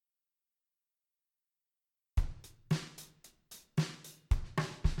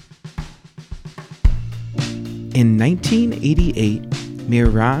In 1988,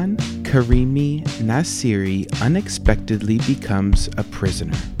 Miran Karimi Nassiri unexpectedly becomes a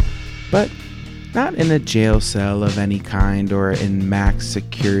prisoner. But not in a jail cell of any kind or in max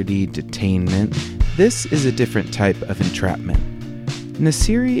security detainment. This is a different type of entrapment.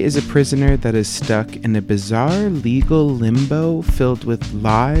 Nassiri is a prisoner that is stuck in a bizarre legal limbo filled with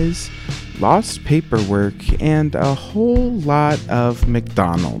lies, lost paperwork, and a whole lot of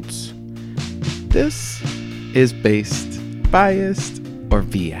McDonald's. This is based, biased, or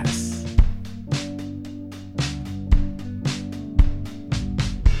BS.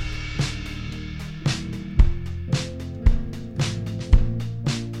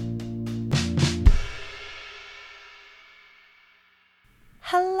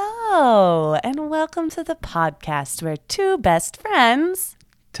 Hello, and welcome to the podcast where two best friends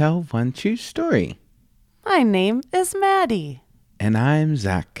Tell one true story. My name is Madi. And I'm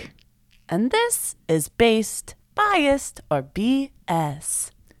Zach. And this is Based, Biased, or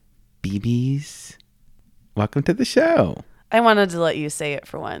BS. BBs, welcome to the show. I wanted to let you say it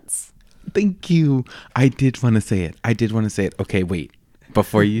for once. Thank you. I did want to say it. Okay, wait.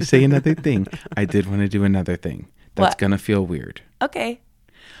 Before you say another thing, I did want to do another thing. That's going to feel weird. Okay.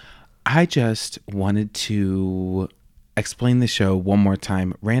 I just wanted to explain the show one more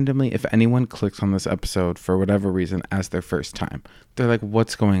time randomly. If anyone clicks on this episode for whatever reason as their first time, they're like,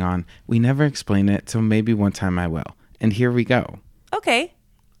 what's going on? We never explain it, so maybe one time I will. And here we go. Okay.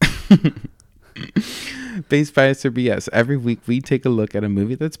 Based, Bias, or BS. Every week we take a look at a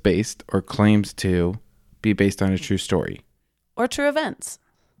movie that's based or claims to be based on a true story. Or true events.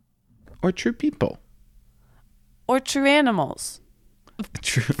 Or true people. Or true animals.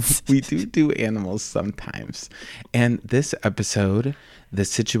 True. We do animals sometimes. And this episode, the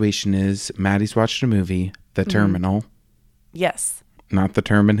situation is Maddie's watched a movie, The Terminal. Yes. Not The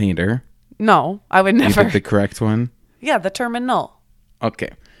Terminator. No, I would never. You did the correct one? Yeah, The Terminal. Okay.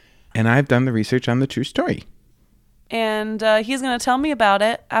 And I've done the research on the true story. And he's going to tell me about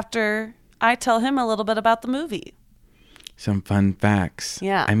it after I tell him a little bit about the movie. Some fun facts.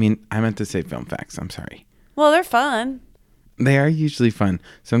 Yeah. I mean, I meant to say film facts. I'm sorry. Well, they're fun. They are usually fun.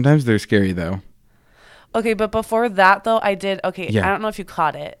 Sometimes they're scary, though. Okay, but before that, though, I did... Okay, Yeah. I don't know if you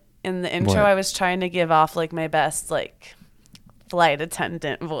caught it. In the intro, What? I was trying to give off, like, my best, like, flight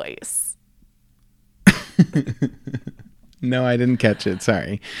attendant voice. No, I didn't catch it.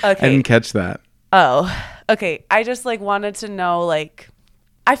 Sorry. Okay. I didn't catch that. Oh, okay. I just, like, wanted to know, like...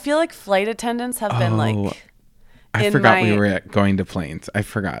 I feel like flight attendants have been, like... I forgot we were going to planes. I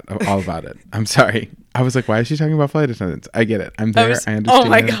forgot all about it. I'm sorry. I was like, why is she talking about flight attendants? I get it. I'm there. I understand. Oh,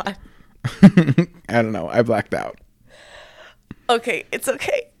 my God. I don't know. I blacked out. Okay, it's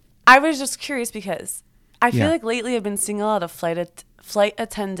okay. I was just curious because I feel Yeah. like lately I've been seeing a lot of flight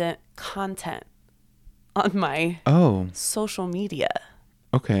attendant content on my social media.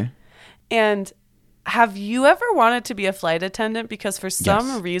 Okay. And have you ever wanted to be a flight attendant? Because for some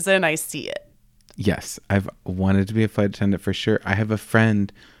Yes. reason I see it. Yes. I've wanted to be a flight attendant for sure. I have a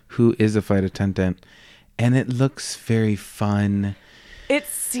friend who is a flight attendant, and it looks very fun. It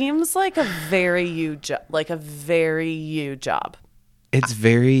seems like a very you job. It's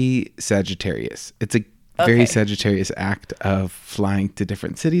very Sagittarius. It's a very Okay. Sagittarius act of flying to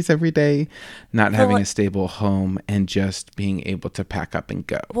different cities every day, not having a stable home, and just being able to pack up and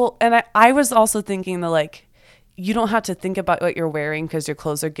go. Well, and I was also thinking that, like, you don't have to think about what you're wearing because your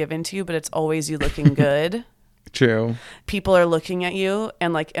clothes are given to you, but it's always you looking good. True. People are looking at you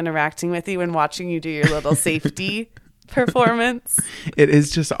and, like, interacting with you and watching you do your little safety performance. It is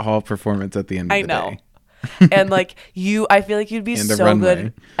just all performance at the end of I the know. day. And, like, I feel like you'd be And the so runway.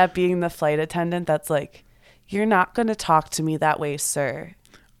 good at being the flight attendant that's like, you're not going to talk to me that way, sir.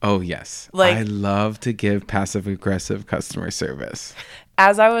 Oh, yes. Like- I love to give passive-aggressive customer service.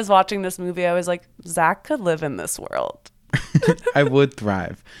 As I was watching this movie, I was like, Zach could live in this world. I would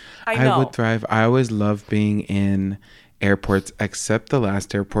thrive. I know. would thrive. I always love being in airports, except the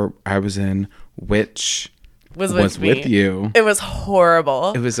last airport I was in, which Was was with me. with you. It was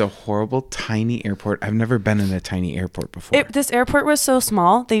horrible. It was a horrible, tiny airport. I've never been in a tiny airport before. This airport was so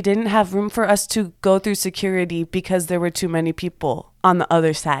small, they didn't have room for us to go through security because there were too many people on the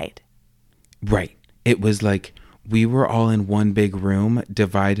other side. Right. It was like we were all in one big room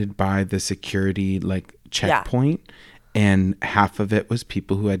divided by the security like checkpoint, and half of it was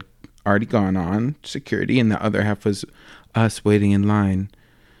people who had already gone on security and the other half was us waiting in line.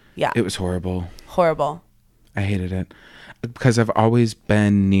 Yeah. It was horrible. Horrible. I hated it because I've always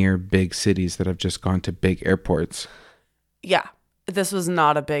been near big cities that have just gone to big airports. Yeah. This was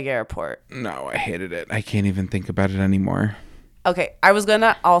not a big airport. No, I hated it. I can't even think about it anymore. Okay. I was going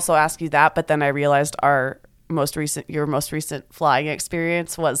to also ask you that, but then I realized your most recent flying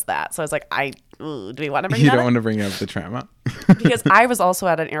experience was that. So I was like, do we want to bring You that don't up? want to bring up the trauma? Because I was also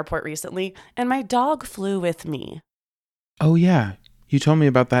at an airport recently and my dog flew with me. Oh, yeah. You told me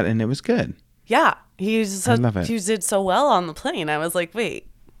about that and it was good. Yeah. I love it. He did so well on the plane. I was like, wait,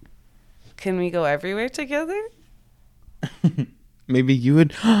 can we go everywhere together? Maybe you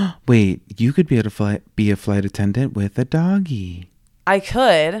would. Wait, you could be able to be a flight attendant with a doggy. I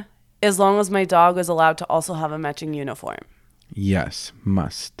could, as long as my dog was allowed to also have a matching uniform. Yes,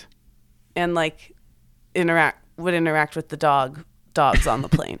 must. And like interact with the dogs on the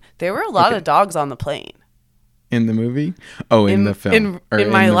plane. There were a lot of dogs on the plane. In the movie? Oh, in the film. In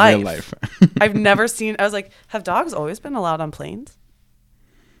my life. Real life. I've never seen, I was like, have dogs always been allowed on planes?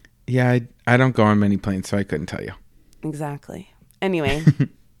 Yeah, I don't go on many planes, so I couldn't tell you. Exactly. Anyway.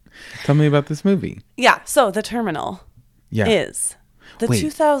 Tell me about this movie. Yeah, so The Terminal is the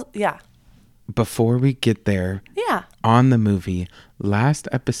 2000, Before we get there, on the movie, last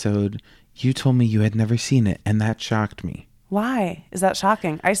episode, you told me you had never seen it, and that shocked me. Why is that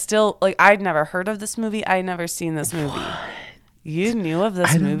shocking? I'd never heard of this movie. I'd never seen this movie. What? You knew of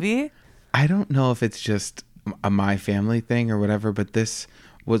this movie? I don't know if it's just a My Family thing or whatever, but this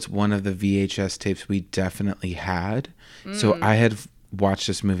was one of the VHS tapes we definitely had. So I had watched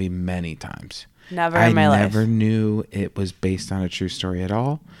this movie many times. Never in my life. I never knew it was based on a true story at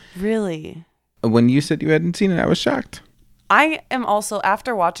all. Really? When you said you hadn't seen it, I was shocked. I am also,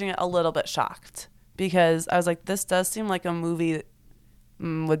 after watching it, a little bit shocked. Because I was like, this does seem like a movie that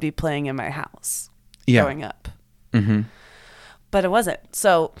would be playing in my house growing up. Mm-hmm. But it wasn't.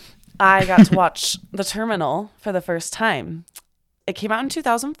 So I got to watch The Terminal for the first time. It came out in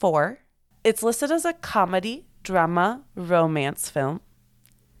 2004. It's listed as a comedy, drama, romance film.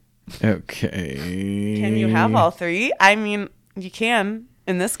 Okay. Can you have all three? I mean, you can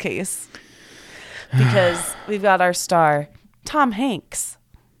in this case. Because we've got our star, Tom Hanks.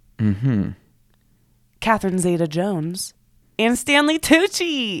 Mm-hmm. Catherine Zeta-Jones, and Stanley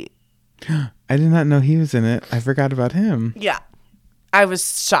Tucci. I did not know he was in it. I forgot about him. Yeah. I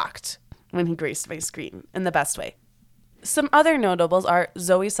was shocked when he graced my screen in the best way. Some other notables are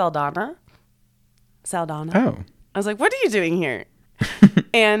Zoe Saldana. Oh. I was like, what are you doing here?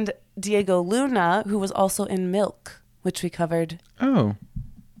 And Diego Luna, who was also in Milk, which we covered a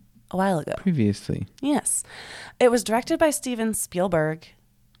while ago. Previously. Yes. It was directed by Steven Spielberg.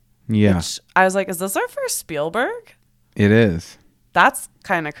 Yeah. Which I was like, is this our first Spielberg? It is. That's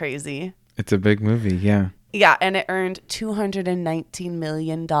kind of crazy. It's a big movie, yeah. Yeah, and it earned $219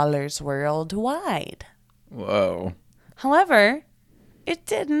 million worldwide. Whoa. However, it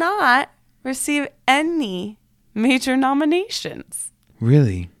did not receive any major nominations.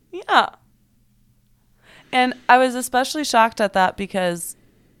 Really? Yeah. And I was especially shocked at that because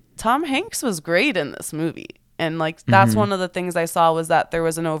Tom Hanks was great in this movie. And like that's one of the things I saw was that there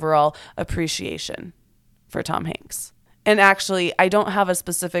was an overall appreciation for Tom Hanks. And actually, I don't have a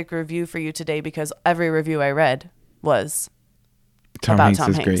specific review for you today because every review I read was about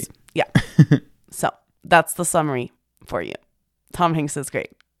Tom Hanks. Great. Yeah. So that's the summary for you. Tom Hanks is great.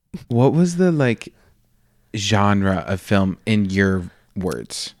 What was the genre of film in your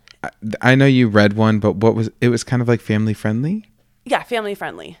words? I know you read one, but it was kind of like family friendly? Yeah, family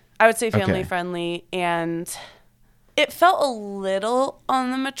friendly. I would say family friendly, and it felt a little on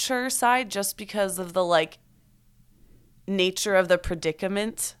the mature side just because of the nature of the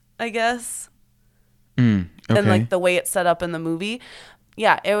predicament, I guess. And the way it's set up in the movie.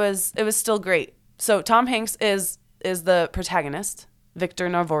 Yeah, it was still great. So Tom Hanks is the protagonist, Victor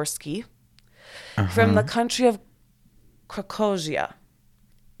Navorsky, from the country of Krakozhia.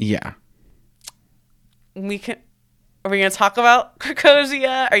 Yeah. Are we going to talk about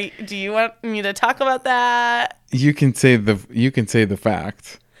Krakozhia? Do you want me to talk about that? You can say the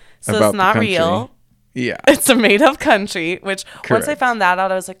fact. So about it's not real. Yeah. It's a made up country, which Correct. Once I found that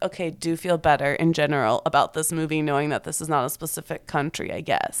out, I was like, okay, do feel better in general about this movie, knowing that this is not a specific country, I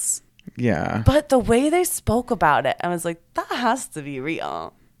guess. Yeah. But the way they spoke about it, I was like, that has to be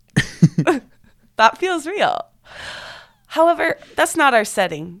real. That feels real. However, that's not our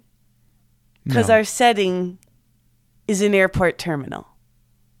setting. Because our setting is an airport terminal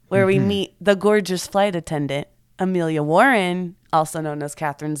where we meet the gorgeous flight attendant, Amelia Warren, also known as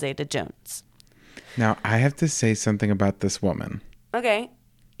Catherine Zeta-Jones. Now, I have to say something about this woman. Okay.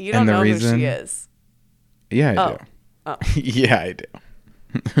 You don't know who she is. Yeah, I do. Oh. Yeah, I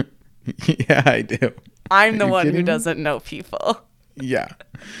do. Yeah, I do. I'm the one who doesn't know people. Yeah.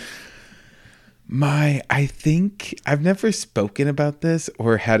 I think I've never spoken about this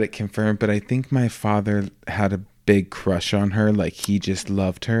or had it confirmed, but I think my father had a big crush on her. Like he just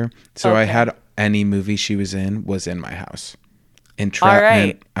loved her. So I had any movie she was in my house. Entrapment,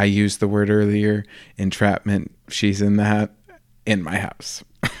 right. I used the word earlier. Entrapment, she's in that, in my house.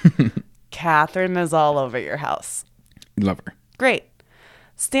 Catherine is all over your house. Love her. Great.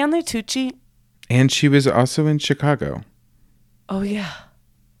 Stanley Tucci. And she was also in Chicago. Oh, yeah.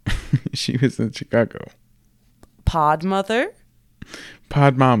 She was in Chicago. Pod Mother?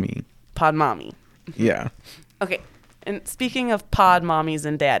 Pod Mommy. Pod Mommy. Yeah. Okay. And speaking of pod mommies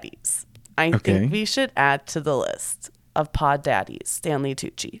and daddies, I think we should add to the list of pod daddies Stanley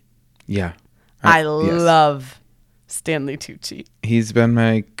Tucci. Yeah. I love Stanley Tucci. He's been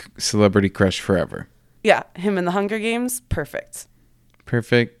my celebrity crush forever. Yeah. Him in the Hunger Games. Perfect.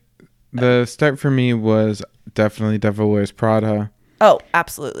 The start for me was definitely Devil Wears Prada. Oh,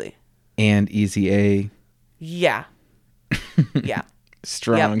 absolutely. And Easy A. Yeah. Yeah.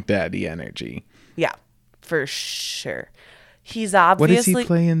 Strong daddy energy. Yeah, for sure. He's obviously... What does he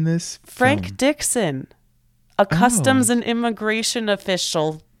play in this Frank film? Dixon, a customs and immigration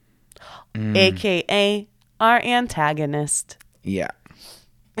official, a.k.a. our antagonist. Yeah.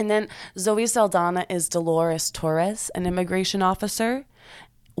 And then Zoe Saldana is Dolores Torres, an immigration officer,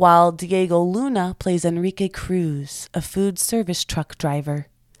 while Diego Luna plays Enrique Cruz, a food service truck driver.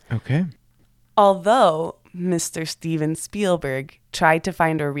 Okay. Although Mr. Steven Spielberg tried to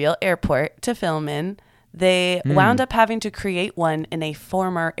find a real airport to film in, they wound up having to create one in a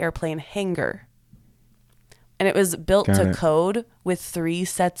former airplane hangar. And it was built to code with 3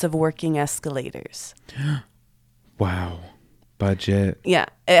 sets of working escalators. Wow. Budget. Yeah.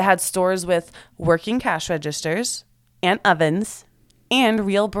 It had stores with working cash registers and ovens and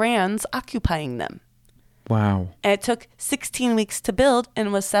real brands occupying them. Wow. And it took 16 weeks to build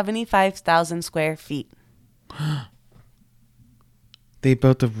and was 75,000 square feet. They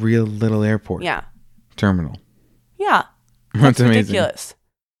built a real little airport. Yeah. Terminal. Yeah. That's amazing. Ridiculous.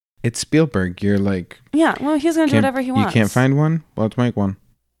 It's Spielberg. You're like... Yeah, well, he's going to do whatever he wants. You can't find one? Well, let's make one.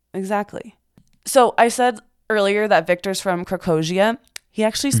 Exactly. So I said earlier that Victor's from Krakozhia. He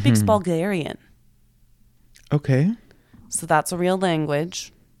actually speaks Bulgarian. Okay. So that's a real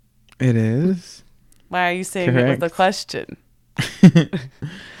language. It is. Why are you saying it with a question?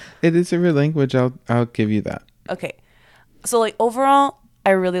 It is a real language. I'll give you that. Okay. So like overall, I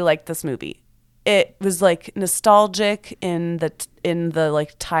really liked this movie. It was like nostalgic in the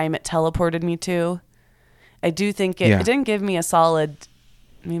like time it teleported me to. I do think it didn't give me a solid,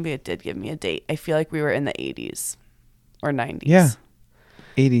 maybe it did give me a date. I feel like we were in the 80s or 90s. Yeah.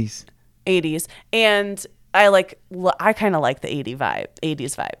 80s. 80s. And I kind of like the 80s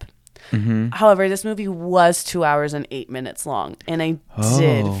vibe. Mm-hmm. However, this movie was 2 hours and 8 minutes long, and I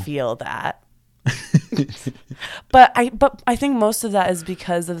did feel that. but I think most of that is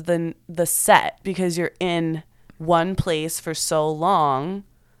because of the set, because you're in one place for so long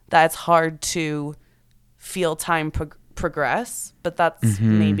that it's hard to feel time progress. But that's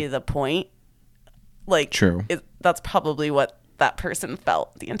maybe the point. Like, true. That's probably what that person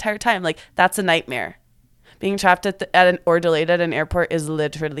felt the entire time. Like, that's a nightmare. Being trapped or delayed at an airport is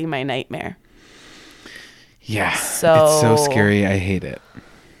literally my nightmare. Yeah. So it's so scary. I hate it.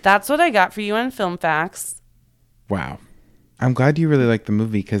 That's what I got for you on Film Facts. Wow. I'm glad you really like the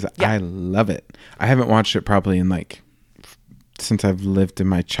movie because I love it. I haven't watched it probably in since I've lived in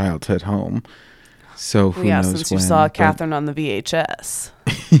my childhood home. So who knows since you saw Catherine on the VHS.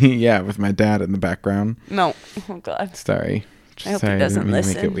 Yeah, with my dad in the background. No. Oh, God. Sorry. I hope he doesn't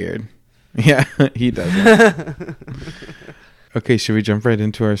listen. Make it weird. Yeah, he doesn't. Okay, should we jump right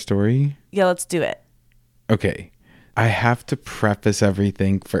into our story? Yeah, let's do it. Okay. I have to preface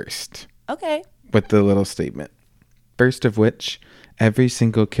everything first. Okay. With the little statement. First of which, every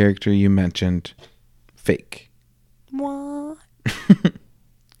single character you mentioned, fake. What?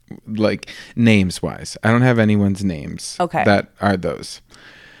 Like, names-wise. I don't have anyone's names. Okay. That are those.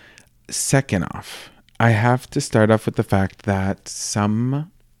 Second off, I have to start off with the fact that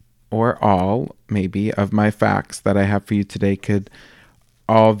some... or all, maybe, of my facts that I have for you today could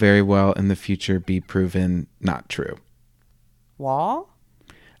all very well in the future be proven not true. What?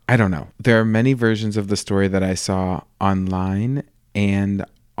 I don't know. There are many versions of the story that I saw online, and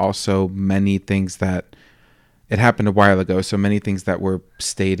also many things that it happened a while ago. So many things that were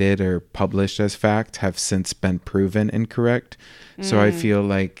stated or published as fact have since been proven incorrect. So I feel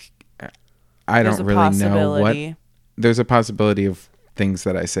like I don't really know what. There's a possibility of things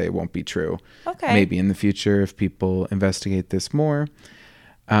that I say won't be true. Okay. Maybe in the future if people investigate this more.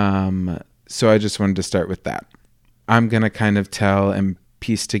 So I just wanted to start with that. I'm going to kind of tell and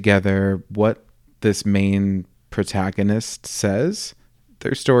piece together what this main protagonist says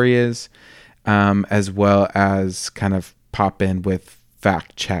their story is, as well as kind of pop in with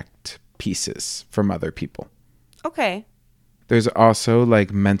fact-checked pieces from other people. Okay. There's also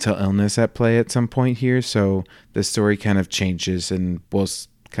like mental illness at play at some point here, so the story kind of changes, and we'll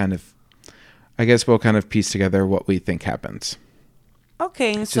kind of piece together what we think happens.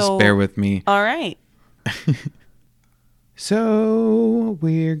 Okay, Just bear with me. All right. So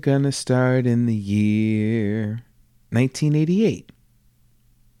we're gonna start in the year 1988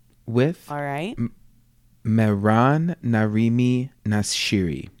 with all right. Mehran Narimi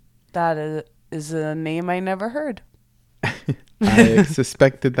Nashiri. That is a name I never heard. I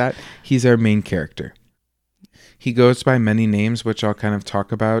suspected that. He's our main character. He goes by many names, which I'll kind of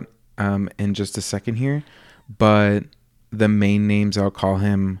talk about in just a second here. But the main names I'll call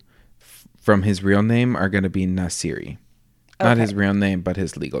him from his real name are going to be Nasiri. Okay. Not his real name, but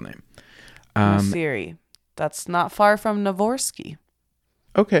his legal name. Nasiri. That's not far from Navorsky.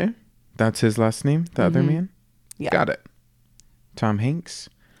 Okay. That's his last name, the other man? Yeah. Got it. Tom Hanks?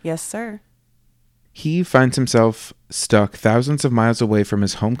 Yes, sir. He finds himself stuck thousands of miles away from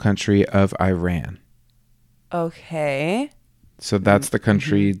his home country of Iran. Okay. So that's the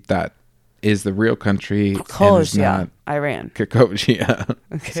country that is the real country. Kokoschia, Iran. Kokoschia.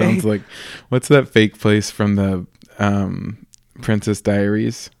 Okay. Sounds like, what's that fake place from the Princess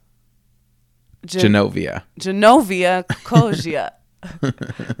Diaries? Genovia. Kokoschia.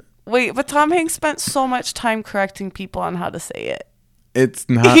 Wait, but Tom Hanks spent so much time correcting people on how to say it. It's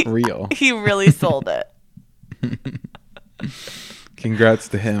not real. He really sold it. Congrats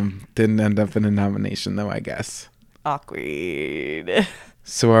to him. Didn't end up in a nomination, though, I guess. Awkward.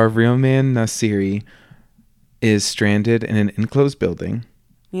 So our real man, Nasiri, is stranded in an enclosed building.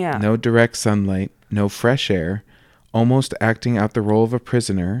 Yeah. No direct sunlight, no fresh air, almost acting out the role of a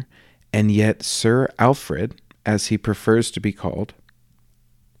prisoner, and yet Sir Alfred, as he prefers to be called.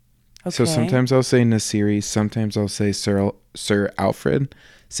 Okay. So sometimes I'll say Nasiri, sometimes I'll say Sir Alfred,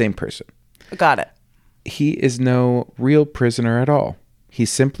 same person. Got it. He is no real prisoner at all. He's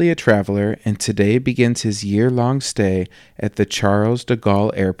simply a traveler, and today begins his year-long stay at the Charles de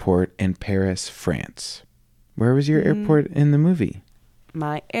Gaulle Airport in Paris, France. Where was your airport in the movie?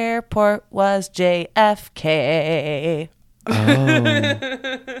 My airport was JFK.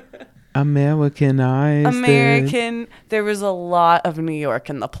 Oh. American. There was a lot of New York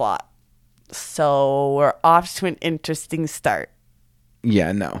in the plot. So we're off to an interesting start.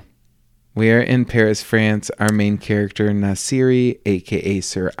 Yeah, no. We are in Paris, France. Our main character, Nasiri, a.k.a.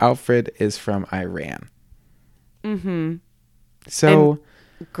 Sir Alfred, is from Iran. Mm-hmm. So...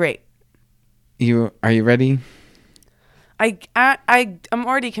 great. Are you ready? I'm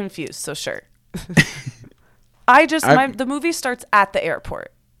already confused, so sure. The movie starts at the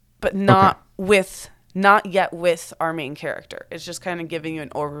airport, but not yet with our main character. It's just kind of giving you an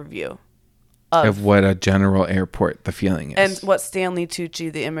overview of what a general airport the feeling is, and what Stanley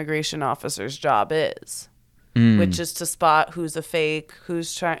Tucci, the immigration officer's job is, which is to spot who's a fake, who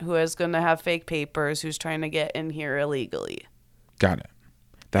is going to have fake papers, who's trying to get in here illegally. Got it.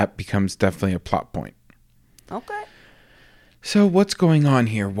 That becomes definitely a plot point. Okay. So what's going on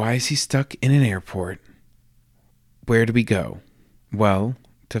here? Why is he stuck in an airport? Where do we go? Well,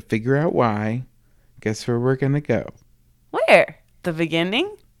 to figure out why, guess where we're going to go? Where? The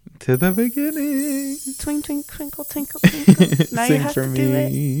beginning? To the beginning. Twink, twink, twinkle, twinkle, twinkle. Now Sing you have for to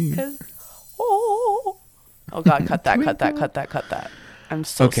me. do it. Oh God, cut that. I'm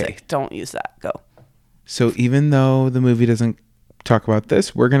so sick. Don't use that. Go. So even though the movie doesn't talk about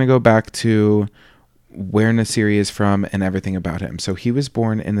this, we're going to go back to where Nasiri is from and everything about him. So he was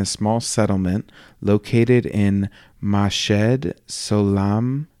born in a small settlement located in Mashed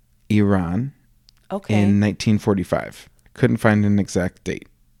Solam, Iran, in 1945. Couldn't find an exact date,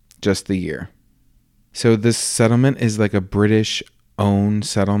 just the year. So this settlement is like a British-owned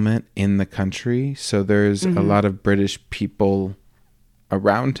settlement in the country. So there's a lot of British people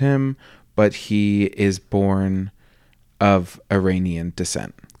around him, but he is born of Iranian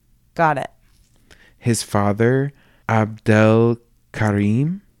descent. Got it. His father, Abdel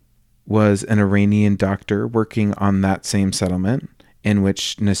Karim, was an Iranian doctor working on that same settlement in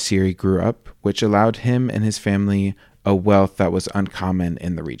which Nasiri grew up, which allowed him and his family a wealth that was uncommon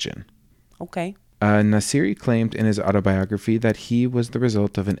in the region. Okay. Nasiri claimed in his autobiography that he was the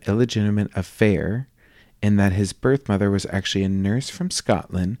result of an illegitimate affair and that his birth mother was actually a nurse from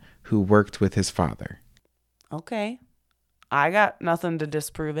Scotland who worked with his father. Okay. I got nothing to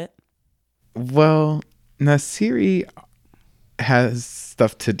disprove it. Well, Nasiri has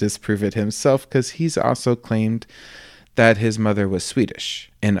stuff to disprove it himself because he's also claimed that his mother was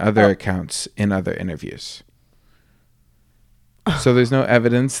Swedish in other accounts in other interviews. So there's no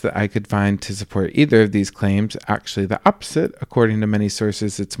evidence that I could find to support either of these claims. Actually, the opposite. According to many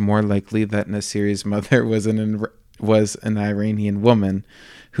sources, it's more likely that Nasiri's mother was an Iranian woman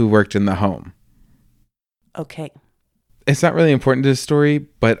who worked in the home. Okay. It's not really important to the story,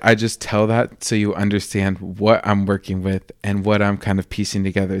 but I just tell that so you understand what I'm working with and what I'm kind of piecing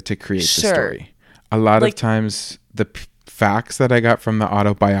together to create the story. A lot of times, the facts that I got from the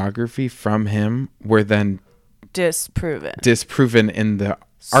autobiography from him were then disproven in the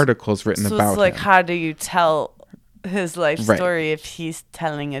articles written about him. How do you tell his life story if he's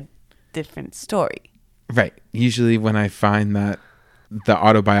telling a different story? Right. Usually when I find that the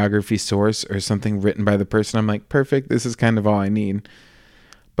autobiography source or something written by the person, I'm like, perfect, this is kind of all I need.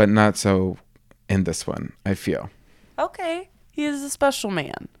 But not so in this one, I feel. Okay. He is a special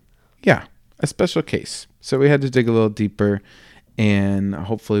man. Yeah, a special case. So we had to dig a little deeper, and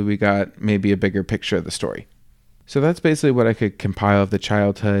hopefully we got maybe a bigger picture of the story. So that's basically what I could compile of the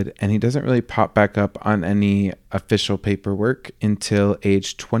childhood, and he doesn't really pop back up on any official paperwork until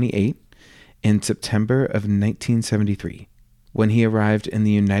age 28 in September of 1973, when he arrived in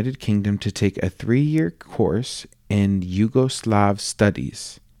the United Kingdom to take a 3-year course in Yugoslav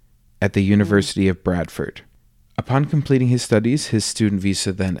studies at the University of Bradford. Upon completing his studies, his student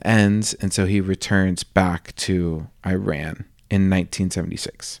visa then ends, and so he returns back to Iran in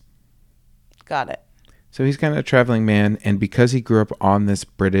 1976. Got it. So he's kind of a traveling man, and because he grew up on this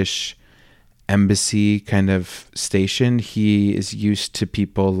British embassy kind of station, he is used to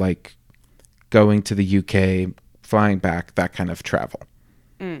people like going to the UK, flying back, that kind of travel.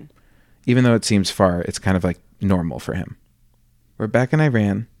 Even though it seems far, it's kind of like normal for him. We're back in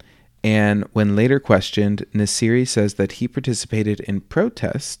Iran, and when later questioned, Nasiri says that he participated in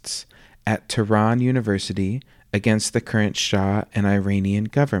protests at Tehran University against the current Shah and Iranian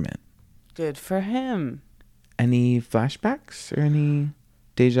government. Good for him. Any flashbacks or any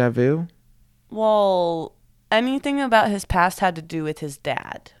deja vu? Well, anything about his past had to do with his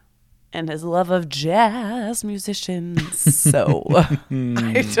dad and his love of jazz musicians. So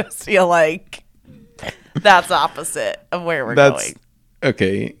I just feel like that's opposite of where we're going.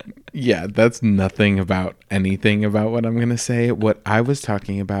 Okay. Yeah, that's nothing about anything about what I'm going to say. What I was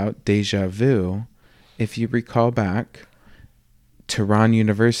talking about, deja vu, if you recall back, Tehran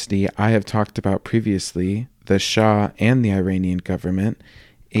University, I have talked about previously, the Shah and the Iranian government,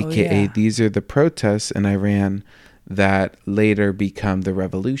 aka these are the protests in Iran that later become the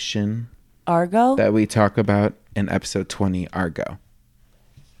revolution. Argo? That we talk about in episode 20, Argo.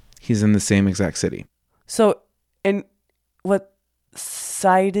 He's in the same exact city. So, and what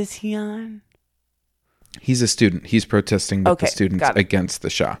side is he on? He's a student. He's protesting with the students against the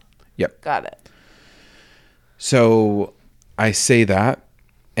Shah. Yep. Got it. So I say that,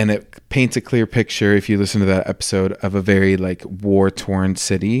 and it paints a clear picture, if you listen to that episode, of a very like war-torn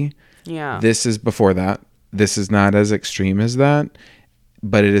city. Yeah. This is before that. This is not as extreme as that,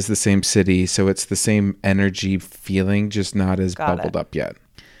 but it is the same city, so it's the same energy feeling, just not as bubbled up yet.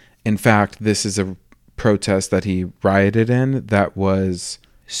 In fact, this is a protest that he rioted in that was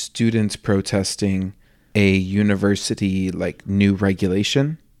students protesting a university like new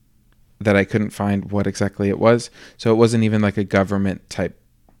regulation that I couldn't find what exactly it was. So it wasn't even like a government type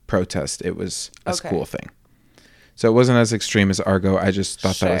protest. It was a school thing. So it wasn't as extreme as Argo. I just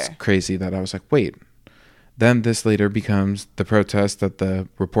thought that was crazy that I was like, wait. Then this later becomes the protest that the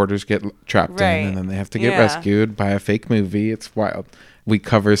reporters get trapped in, and then they have to get rescued by a fake movie. It's wild. We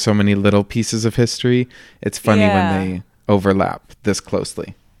cover so many little pieces of history. It's funny when they overlap this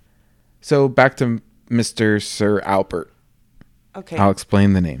closely. So back to Mr. Sir Albert. Okay. I'll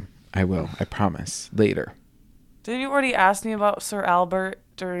explain the name. I will. I promise. Later. Didn't you already ask me about Sir Albert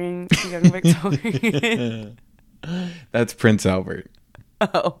during the Young Victorian? That's Prince Albert.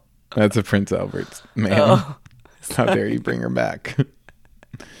 Oh. That's a Prince Albert, man. Oh, how dare you bring her back?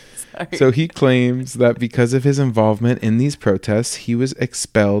 Sorry. So he claims that because of his involvement in these protests, he was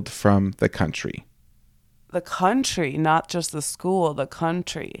expelled from the country. The country, not just the school, the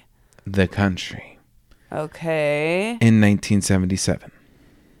country. The country. Okay. In 1977.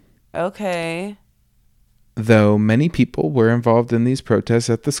 Okay. Though many people were involved in these protests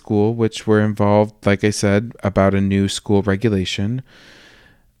at the school, which were involved, like I said, about a new school regulation,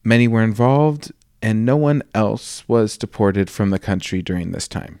 many were involved, and no one else was deported from the country during this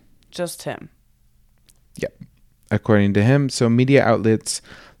time. Just him. Yep. According to him, so media outlets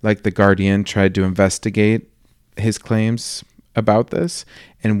like The Guardian tried to investigate his claims about this,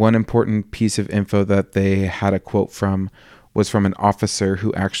 and one important piece of info that they had a quote from was from an officer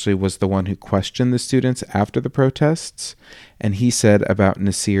who actually was the one who questioned the students after the protests, and he said about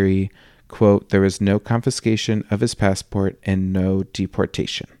Nasiri, quote, there was no confiscation of his passport and no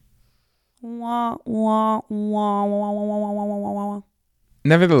deportation. Wah, wah, wah, wah, wah, wah, wah, wah, wah.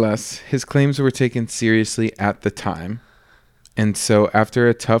 Nevertheless, his claims were taken seriously at the time. And so after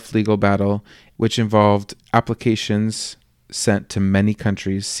a tough legal battle, which involved applications sent to many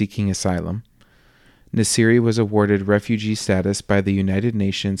countries seeking asylum, Nassiri was awarded refugee status by the United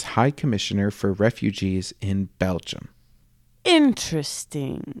Nations High Commissioner for Refugees in Belgium.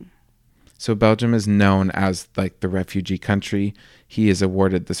 Interesting. So Belgium is known as like the refugee country. He is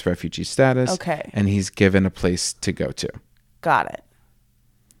awarded this refugee status. Okay. And he's given a place to go to. Got it.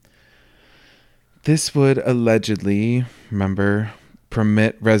 This would allegedly, remember,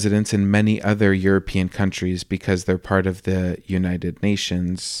 permit residents in many other European countries because they're part of the United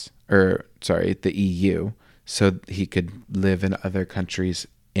Nations, the EU, so he could live in other countries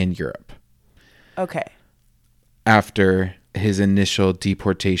in Europe. Okay. After his initial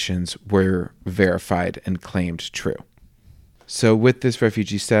deportations were verified and claimed true. So with this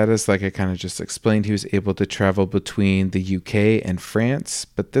refugee status, like I kind of just explained, he was able to travel between the UK and France,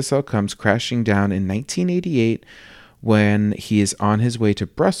 but this all comes crashing down in 1988 when he is on his way to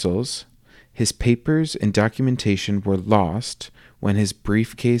Brussels. His papers and documentation were lost when his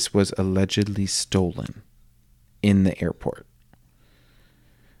briefcase was allegedly stolen in the airport.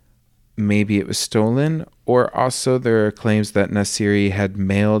 Maybe it was stolen, or also there are claims that Nassiri had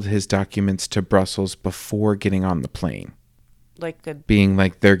mailed his documents to Brussels before getting on the plane. Being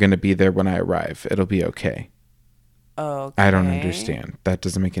like, they're going to be there when I arrive. It'll be okay. Okay. I don't understand. That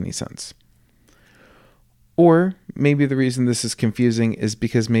doesn't make any sense. Or maybe the reason this is confusing is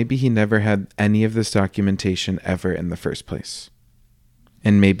because maybe he never had any of this documentation ever in the first place.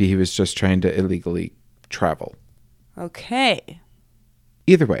 And maybe he was just trying to illegally travel. Okay.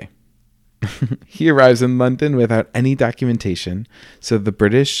 Either way, he arrives in London without any documentation, so the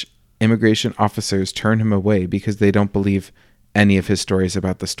British immigration officers turn him away because they don't believe any of his stories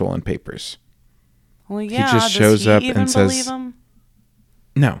about the stolen papers. Well, yeah. He just shows up and says, him?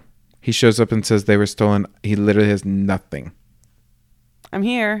 No. He shows up and says they were stolen. He literally has nothing. I'm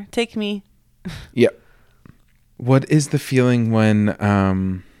here. Take me. Yep. What is the feeling when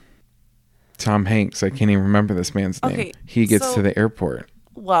Tom Hanks, I can't even remember this man's name. Okay, he gets to the airport.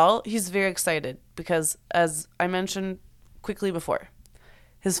 Well, he's very excited because, as I mentioned quickly before,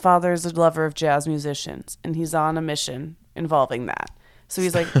 his father is a lover of jazz musicians, and he's on a mission involving that. So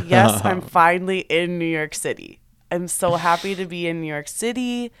he's like, yes, I'm finally in New York City. I'm so happy to be in New York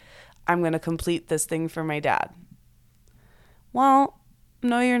City. I'm going to complete this thing for my dad. Well,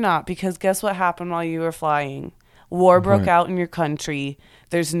 no, you're not, because guess what happened while you were flying? War broke out in your country.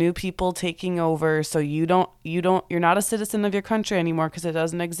 There's new people taking over, so you're not a citizen of your country anymore because it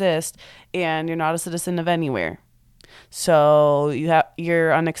doesn't exist, and you're not a citizen of anywhere. So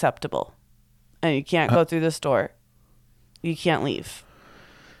you're unacceptable, and you can't go through this door. You can't leave.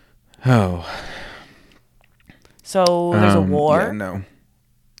 Oh. So there's a war? Yeah,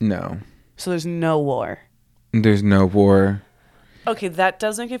 no. So there's no war. There's no war. Okay, that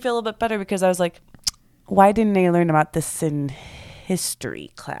does make me feel a little bit better because I was like, why didn't I learn about this in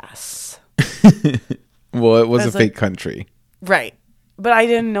history class? Well, it was a fake country. Right. But I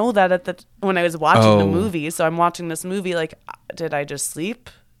didn't know that when I was watching the movie. So I'm watching this movie like, did I just sleep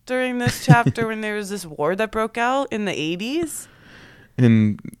during this chapter when there was this war that broke out in the 80s?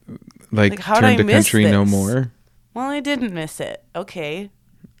 And how turned did I the country miss no this? more? Well, I didn't miss it. Okay.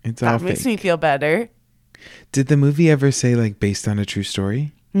 That makes me feel better. Did the movie ever say based on a true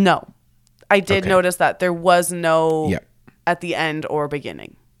story? No. I did notice that there was no at the end or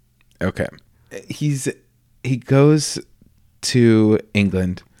beginning. Okay. He goes to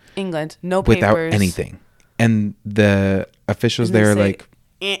England. No papers. Without anything. And the officials there are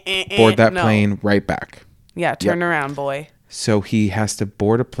board that plane right back. Yeah, turn around, boy. So he has to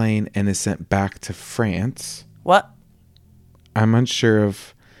board a plane and is sent back to France. What? I'm unsure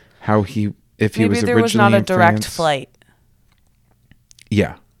of how he was originally in France. Maybe there was not a direct flight.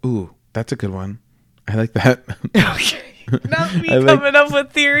 Yeah. Ooh, that's a good one. I like that. Okay. Not me coming up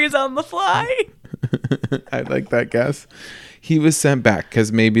with theories on the fly. I like that guess. He was sent back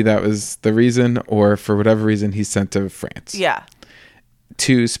because maybe that was the reason, or for whatever reason, he's sent to France. Yeah.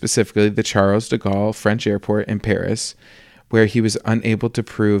 To specifically the Charles de Gaulle French airport in Paris, where he was unable to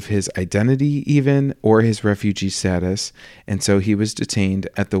prove his identity even or his refugee status, and so he was detained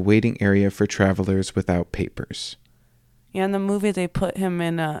at the waiting area for travelers without papers. Yeah, in the movie they put him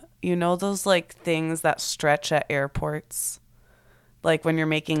in those things that stretch at airports? Like when you're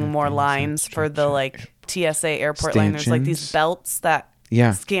making more lines for the TSA airport line, there's these belts that...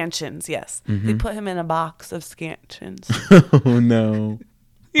 Yeah. Scansions, yes. Mm-hmm. They put him in a box of scansions. Oh, no.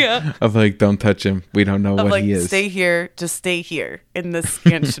 Yeah. Of like, don't touch him. We don't know Of what like, he is. stay here. Just stay here in this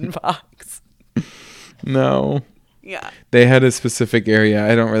scansion box. No. Yeah. They had a specific area.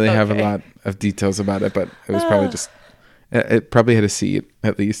 I don't really have a lot of details about it, but it was probably just, it probably had a seat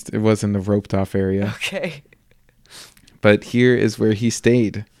at least. It wasn't a roped off area. Okay. But here is where he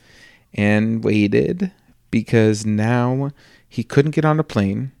stayed and waited, because now he couldn't get on a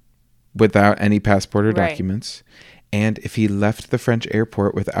plane without any passport or documents. And if he left the French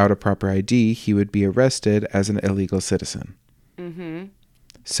airport without a proper ID, he would be arrested as an illegal citizen. Mm-hmm.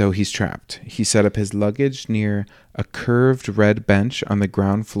 So he's trapped. He set up his luggage near a curved red bench on the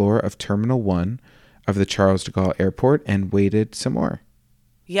ground floor of Terminal 1 of the Charles de Gaulle Airport and waited some more.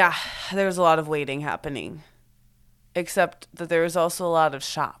 Yeah, there was a lot of waiting happening. Except that there was also a lot of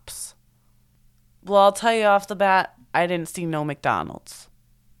shops. Well, I'll tell you off the bat, I didn't see no McDonald's.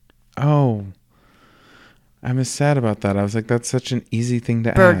 Oh, I was sad about that. I was like, that's such an easy thing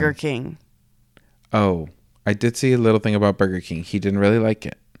to add. Burger King. Oh, I did see a little thing about Burger King. He didn't really like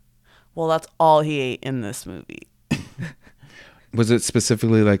it. Well, that's all he ate in this movie. Was it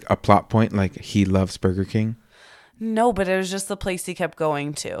specifically like a plot point, like he loves Burger King? No, but it was just the place he kept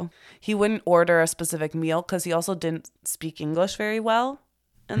going to. He wouldn't order a specific meal because he also didn't speak English very well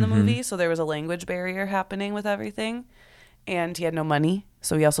in the movie. So there was a language barrier happening with everything. And he had no money.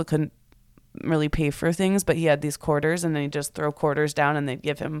 So he also couldn't really pay for things. But he had these quarters, and then he'd just throw quarters down and they'd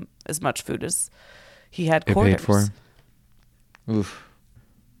give him as much food as he had quarters. Paid for. Oof.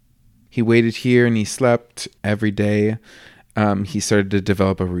 He waited here and he slept every day. He started to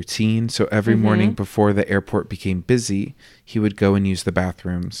develop a routine. So every morning before the airport became busy, he would go and use the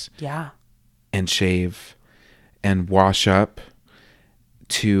bathrooms. Yeah. And shave and wash up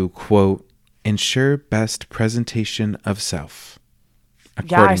to, quote, ensure best presentation of self.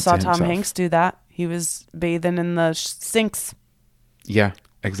 Yeah, I saw Tom Hanks do that. He was bathing in the sinks. Yeah,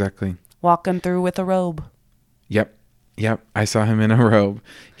 exactly. Walking through with a robe. Yep. I saw him in a robe.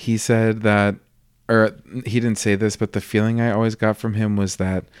 He said that, or he didn't say this, but the feeling I always got from him was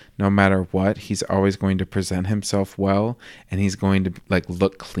that no matter what, he's always going to present himself well, and he's going to like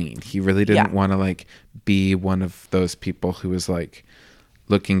look clean. He really didn't want to like be one of those people who was like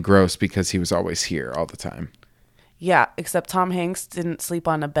looking gross because he was always here all the time. Yeah, except Tom Hanks didn't sleep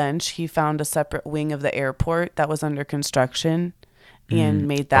on a bench. He found a separate wing of the airport that was under construction and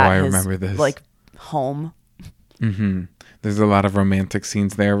made that his like home. Mm-hmm. There's a lot of romantic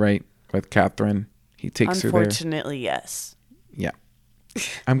scenes there, right? With Catherine. He takes her there. Unfortunately, yes. Yeah.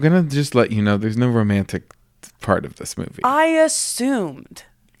 I'm going to just let you know there's no romantic part of this movie. I assumed.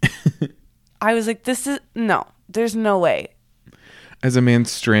 I was like, there's no way. As a man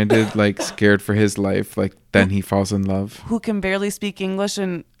stranded, like scared for his life, like then he falls in love. Who can barely speak English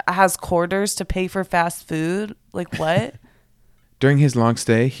and has quarters to pay for fast food? Like what? During his long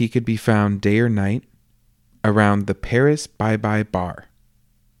stay, he could be found day or night around the Paris Bye-Bye Bar.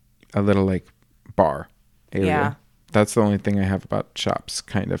 A little like bar area. Yeah. That's the only thing I have about shops,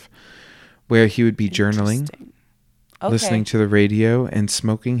 kind of. Where he would be journaling, listening to the radio, and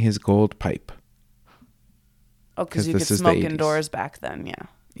smoking his gold pipe. Oh, because you could smoke indoors back then, yeah.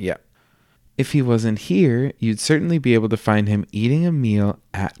 Yeah. If he wasn't here, you'd certainly be able to find him eating a meal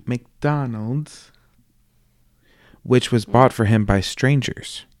at McDonald's, which was bought for him by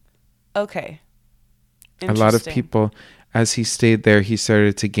strangers. Okay. A lot of people, as he stayed there, he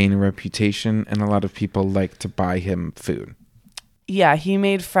started to gain a reputation, and a lot of people liked to buy him food. Yeah, he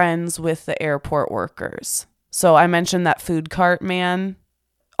made friends with the airport workers. So I mentioned that food cart man,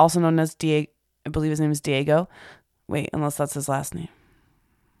 also known as Diego. I believe his name is Diego. Wait, unless that's his last name.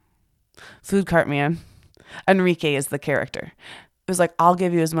 Food cart man. Enrique is the character. It was like, I'll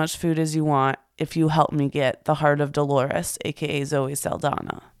give you as much food as you want if you help me get the heart of Dolores, a.k.a. Zoe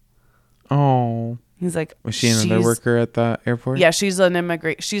Saldana. Oh. He's like, was she another worker at the airport? Yeah, she's an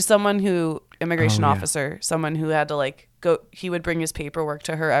immigration officer, someone who had to like go. He would bring his paperwork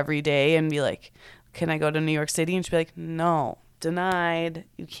to her every day and be like, "Can I go to New York City?" And she'd be like, "No, denied.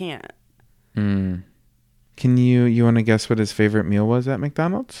 You can't." Can you want to guess what his favorite meal was at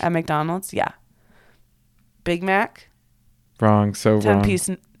McDonald's? At McDonald's, yeah. Big Mac. Wrong. So wrong.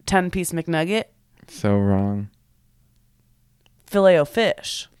 10-piece McNugget. So wrong.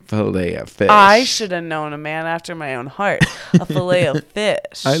 Filet-O-Fish. Filet-O-Fish. I should have known a man after my own heart. A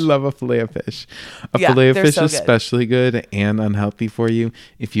Filet-O-Fish. I love a Filet-O-Fish. Filet-O-Fish is especially good and unhealthy for you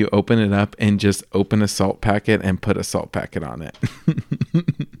if you open it up and just open a salt packet and put a salt packet on it.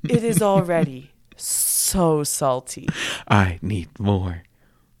 It is already so salty. I need more.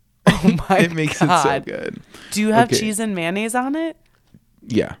 Oh my God. It makes it so good. Do you have cheese and mayonnaise on it?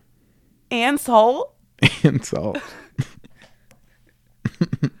 Yeah. And salt? And salt.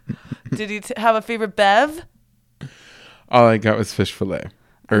 Did he have a favorite bev? All I got was fish fillet.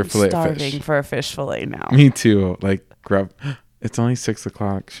 Or I'm fillet of starving fish. for a fish fillet now. Me too. Like, grub. It's only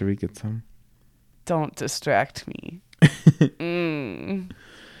 6:00. Should we get some? Don't distract me.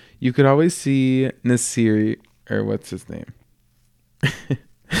 You could always see Nasiri, or what's his name?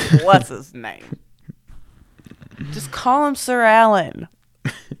 What's his name? Just call him Sir Alan.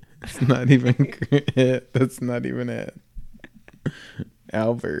 It's not even it. That's not even it.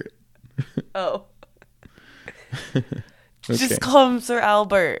 Albert. Oh. Okay. Just call him Sir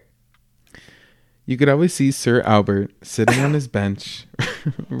Albert. You could always see Sir Albert sitting on his bench.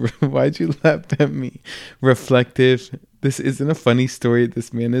 Why'd you laugh at me? Reflective. This isn't a funny story.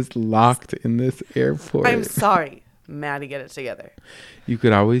 This man is locked in this airport. I'm sorry. Maddie, get it together. You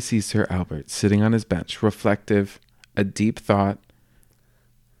could always see Sir Albert sitting on his bench, reflective, a deep thought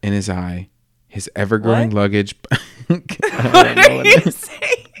in his eye, his ever-growing luggage. What are you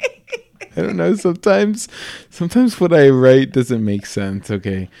saying? I don't know. Sometimes what I write doesn't make sense.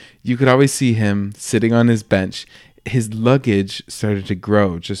 Okay. You could always see him sitting on his bench. His luggage started to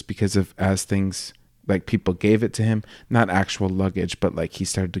grow just because of as things like people gave it to him, not actual luggage, but like he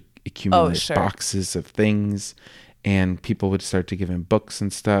started to accumulate boxes of things and people would start to give him books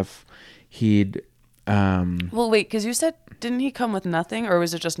and stuff. He'd, well, wait, because you said, didn't he come with nothing or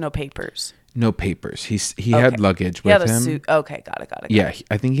was it just no papers? No papers. He had luggage with him. Suit. Okay, got it. Yeah,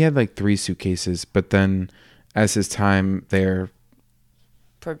 I think he had like 3 suitcases, but then as his time there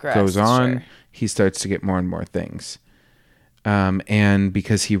goes on, he starts to get more and more things. And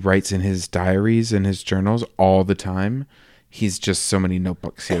because he writes in his diaries and his journals all the time, he's just so many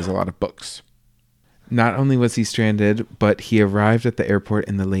notebooks. He has a lot of books. Not only was he stranded, but he arrived at the airport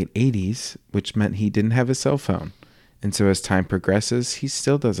in the late 80s, which meant he didn't have a cell phone. And so as time progresses, he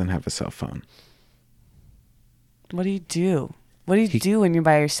still doesn't have a cell phone. What do you do? What do you do when you're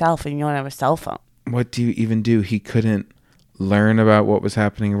by yourself and you don't have a cell phone? What do you even do? He couldn't learn about what was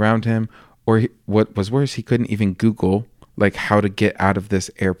happening around him. Or what was worse, he couldn't even Google like how to get out of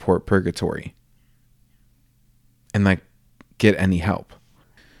this airport purgatory. And like get any help.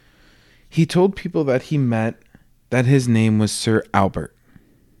 He told people that he met that his name was Sir Albert.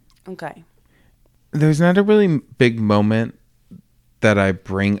 Okay. There's not a really big moment that I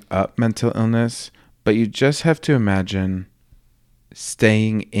bring up mental illness, but you just have to imagine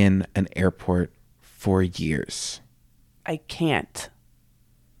staying in an airport for years. I can't.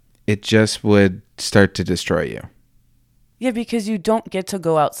 It just would start to destroy you. Yeah, because you don't get to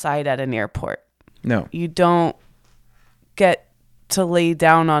go outside at an airport. No. You don't get to lay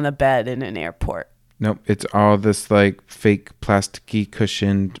down on a bed in an airport. Nope, it's all this like fake plasticky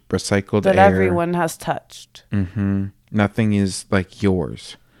cushioned recycled air. That everyone has touched. Mm-hmm. Nothing is like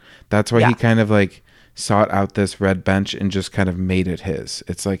yours. That's why he kind of like sought out this red bench and just kind of made it his.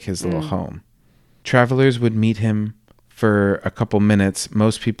 It's like his little home. Travelers would meet him for a couple minutes.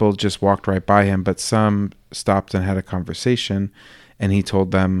 Most people just walked right by him, but some stopped and had a conversation, and he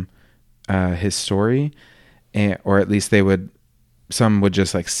told them his story, or at least some would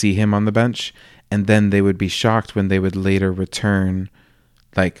just like see him on the bench. And then they would be shocked when they would later return,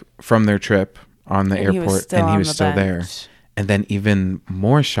 like from their trip on the airport, and he was still there. And then even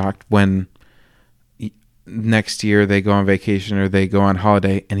more shocked when next year they go on vacation or they go on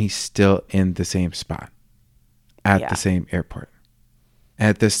holiday, and he's still in the same spot at the same airport.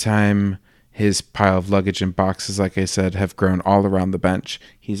 At this time, his pile of luggage and boxes, like I said, have grown all around the bench.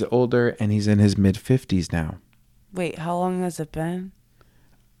 He's older, and he's in his mid-50s now. Wait, how long has it been?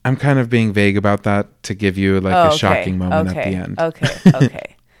 I'm kind of being vague about that to give you like a shocking moment at the end.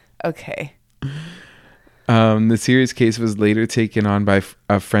 Okay. The serious case was later taken on by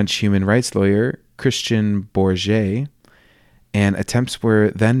a French human rights lawyer, Christian Bourget, and attempts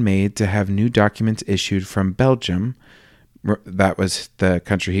were then made to have new documents issued from Belgium. That was the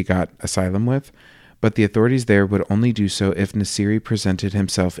country he got asylum with, but the authorities there would only do so if Nasiri presented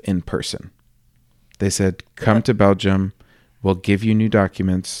himself in person. They said, come to Belgium, we'll give you new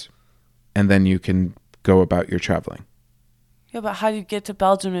documents, and then you can go about your traveling. Yeah, but how do you get to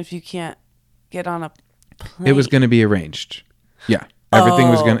Belgium if you can't get on a plane? It was going to be arranged. Yeah. Everything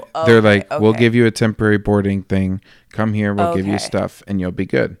was going to... They're like, we'll give you a temporary boarding thing. Come here, we'll give you stuff, and you'll be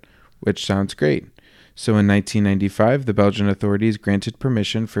good. Which sounds great. So in 1995, the Belgian authorities granted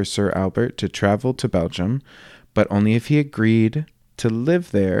permission for Sir Albert to travel to Belgium, but only if he agreed to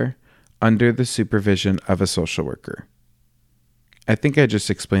live there under the supervision of a social worker. I think I just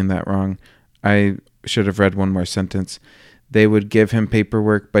explained that wrong. I should have read one more sentence. They would give him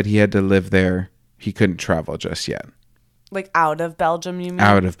paperwork, but he had to live there. He couldn't travel just yet. Like out of Belgium, you mean?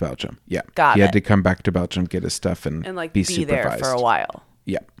 Out of Belgium, yeah. Got it. He had to come back to Belgium, get his stuff, and like be be supervised. there for a while.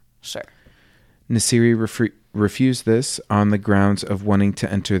 Yeah. Sure. Nassiri refused this on the grounds of wanting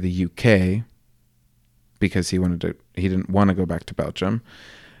to enter the UK because he didn't want to go back to Belgium.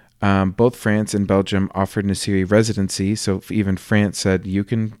 Both France and Belgium offered Nassiri residency, so even France said, you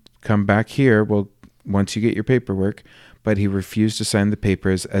can come back here once you get your paperwork, but he refused to sign the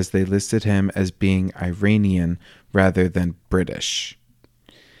papers as they listed him as being Iranian rather than British.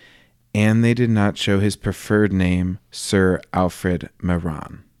 And they did not show his preferred name, Sir Alfred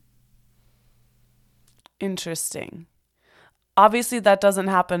Meron. Interesting. Obviously, that doesn't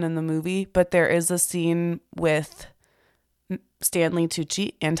happen in the movie, but there is a scene with Stanley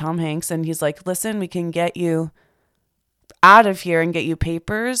Tucci and Tom Hanks, and he's like, listen, we can get you out of here and get you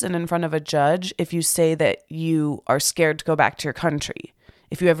papers and in front of a judge if you say that you are scared to go back to your country,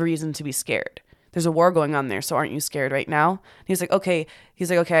 if you have reason to be scared. There's a war going on there, so aren't you scared right now? And he's like, okay.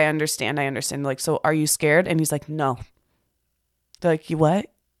 I understand. Like, so are you scared? And he's like, no. They're like, you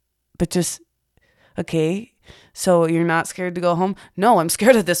what? But just, okay, so you're not scared to go home? No, I'm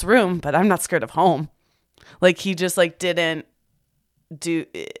scared of this room, but I'm not scared of home. Like, he just, like, didn't do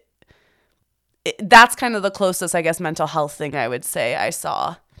it. That's kind of the closest, I guess, mental health thing I would say I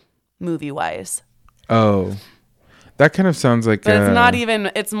saw movie-wise. Oh, that kind of sounds like but it's not even,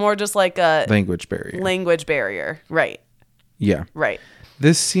 it's more just like a language barrier. Right. Yeah. Right.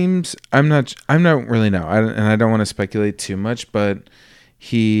 This seems, I'm not really know. And I don't want to speculate too much, but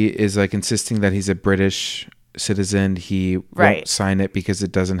he is like insisting that he's a British citizen. He won't sign it because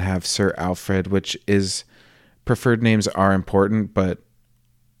it doesn't have Sir Alfred, which is, preferred names are important, but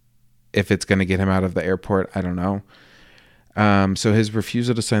if it's going to get him out of the airport, I don't know. So his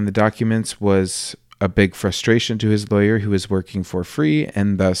refusal to sign the documents was a big frustration to his lawyer, who was working for free,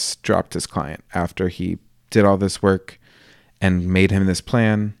 and thus dropped his client after he did all this work and made him this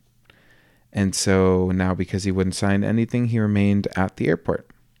plan. And so now, because he wouldn't sign anything, he remained at the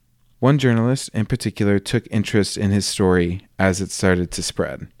airport. One journalist in particular took interest in his story as it started to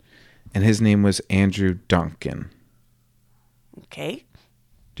spread, and his name was Andrew Donkin. Okay.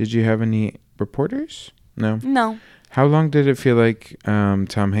 Did you have any reporters? No. How long did it feel like Tom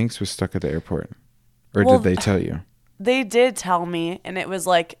Hanks was stuck at the airport? Or did they tell you? They did tell me, and it was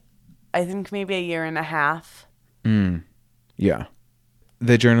like, I think maybe a year and a half. Yeah.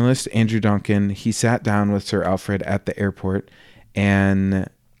 The journalist, Andrew Donkin, he sat down with Sir Alfred at the airport, and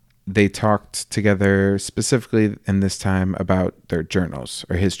they talked together specifically in this time about their journals,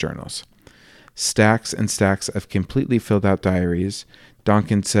 or his journals. Stacks and stacks of completely filled out diaries.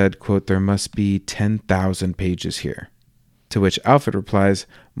 Donkin said, quote, there must be 10,000 pages here. To which Alfred replies,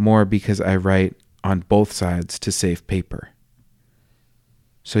 more because I write on both sides to save paper.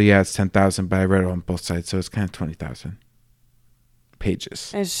 So yeah, it's 10,000, but I read it on both sides, so it's kind of 20,000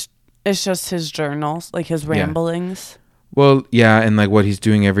 pages. It's just his journals, like his ramblings. Well, yeah, and like what he's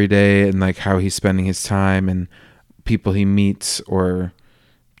doing every day, and like how he's spending his time, and people he meets, or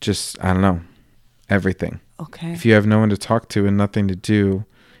just, I don't know, everything. Okay. If you have no one to talk to and nothing to do,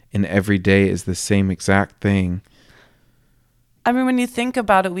 and every day is the same exact thing. I mean, when you think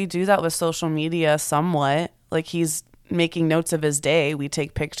about it, we do that with social media somewhat. Like, he's making notes of his day. We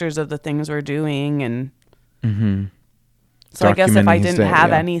take pictures of the things we're doing, and so I guess if I didn't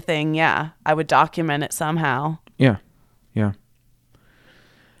have anything, I would document it somehow. Yeah.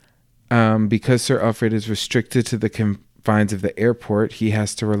 Because Sir Alfred is restricted to the confines of the airport, he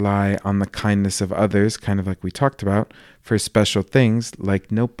has to rely on the kindness of others, kind of like we talked about, for special things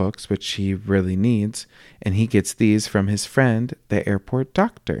like notebooks, which he really needs, and he gets these from his friend, the airport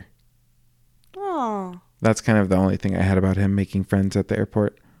doctor. Oh. That's kind of the only thing I had about him making friends at the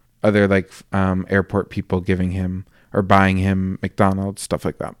airport. Other like airport people giving him or buying him McDonald's, stuff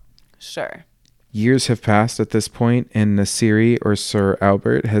like that. Sure. Years have passed at this point, and Nassiri or Sir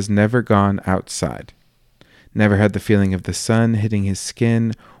Albert has never gone outside. Never had the feeling of the sun hitting his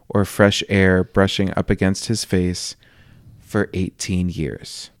skin or fresh air brushing up against his face for 18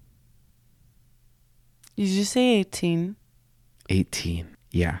 years. Did you say 18? 18.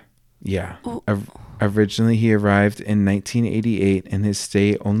 Yeah. Originally, he arrived in 1988, and his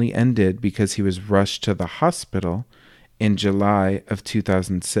stay only ended because he was rushed to the hospital in July of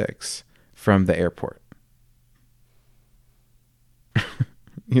 2006 from the airport.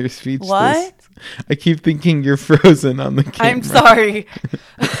 You're speechless. What? I keep thinking you're frozen on the camera. I'm sorry.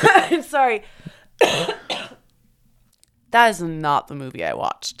 I'm sorry. That is not the movie I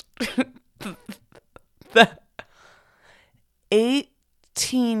watched.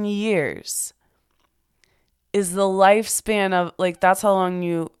 18 years is the lifespan of, like, that's how long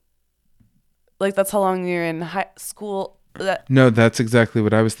you're in high school. No, that's exactly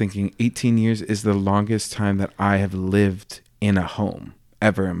what I was thinking. 18 years is the longest time that I have lived in a home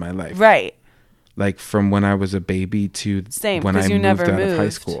ever in my life. Right. Like from when I was a baby to Same, when I you moved never out of high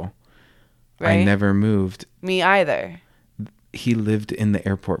moved. school. Right? I never moved. Me either. He lived in the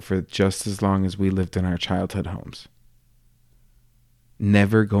airport for just as long as we lived in our childhood homes.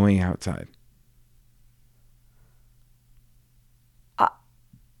 Never going outside.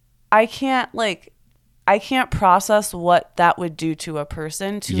 I can't process what that would do to a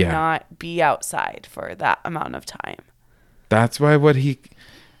person to not be outside for that amount of time. That's why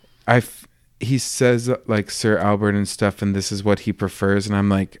he says like Sir Albert and stuff, and this is what he prefers. And I'm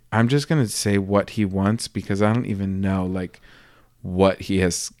like, I'm just going to say what he wants because I don't even know like what he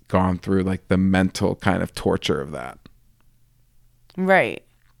has gone through, like the mental kind of torture of that. Right.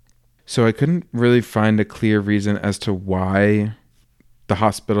 So I couldn't really find a clear reason as to why the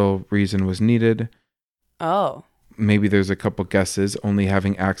hospital reason was needed. Oh. Maybe there's a couple guesses. Only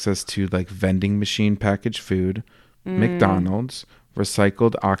having access to like vending machine packaged food, McDonald's,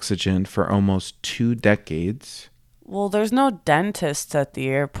 recycled oxygen for almost 2 decades. Well, there's no dentist at the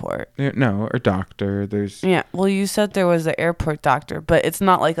airport. No, or doctor. Yeah. Well, you said there was an airport doctor, but it's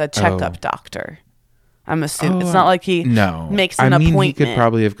not like a checkup doctor. I'm assuming it's not like he makes an appointment. He could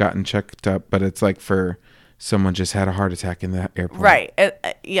probably have gotten checked up, but it's like for someone just had a heart attack in the airport. Right.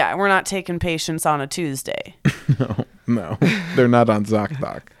 We're not taking patients on a Tuesday. No. They're not on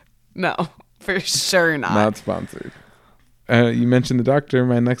ZocDoc. No, for sure not. Not sponsored. You mentioned the doctor.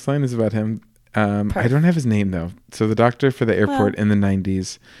 My next line is about him. I don't have his name, though. So the doctor for the airport in the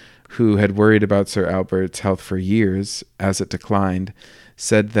 90s, who had worried about Sir Albert's health for years as it declined,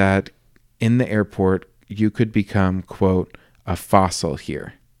 said that in the airport, you could become, quote, a fossil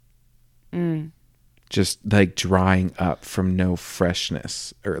here. Just like drying up from no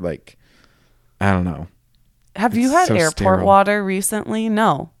freshness or like, I don't know. Have you had airport water recently?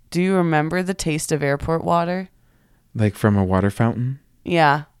 No. Do you remember the taste of airport water? Like from a water fountain?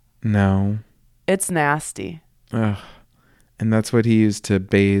 Yeah. No. It's nasty. Ugh. And that's what he used to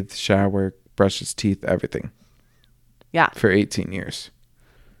bathe, shower, brush his teeth, everything. Yeah. For 18 years.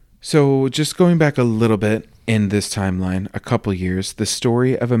 So just going back a little bit in this timeline, a couple years, the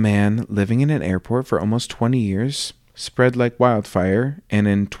story of a man living in an airport for almost 20 years spread like wildfire. And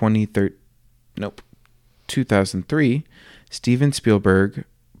in 2003, Steven Spielberg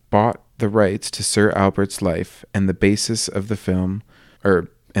bought the rights to Sir Albert's life and the basis of the film,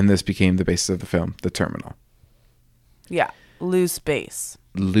 and this became the basis of the film, The Terminal. Yeah, loose base.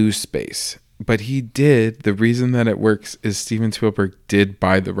 But the reason that it works is Steven Spielberg did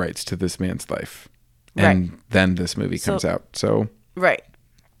buy the rights to this man's life. And then this movie comes out. So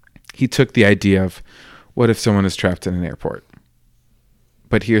he took the idea of what if someone is trapped in an airport?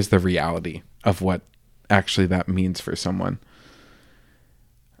 But here's the reality of what actually that means for someone.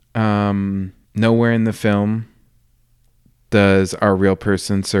 Nowhere in the film does our real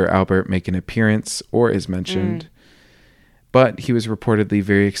person, Sir Albert, make an appearance or is mentioned. But he was reportedly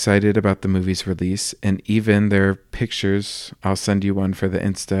very excited about the movie's release. And even there are pictures, I'll send you one for the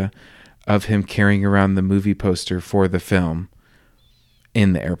Insta, of him carrying around the movie poster for the film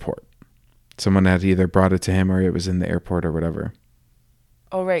in the airport. Someone had either brought it to him or it was in the airport or whatever.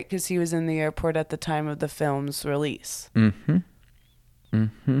 Oh, right, because he was in the airport at the time of the film's release. They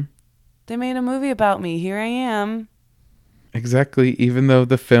made a movie about me. Here I am. Exactly. Even though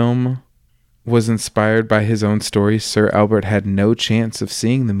the film was inspired by his own story, Sir Albert had no chance of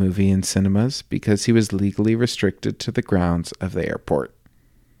seeing the movie in cinemas because he was legally restricted to the grounds of the airport.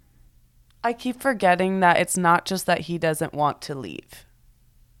 I keep forgetting that it's not just that he doesn't want to leave.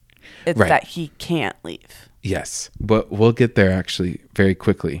 It's that he can't leave. Yes, but we'll get there actually very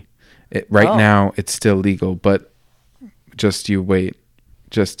quickly. Now, it's still legal, but just you wait.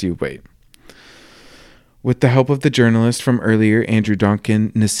 With the help of the journalist from earlier, Andrew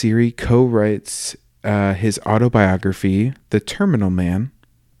Donkin, Nassiri co-writes his autobiography, The Terminal Man,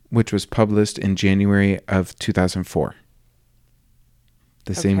 which was published in January of 2004.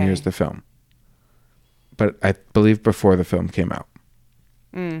 The same year as the film. But I believe before the film came out.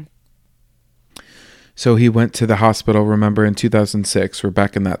 So he went to the hospital, remember, in 2006. We're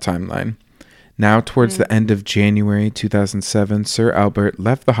back in that timeline. Now, towards the end of January 2007, Sir Albert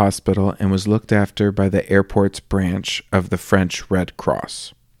left the hospital and was looked after by the airport's branch of the French Red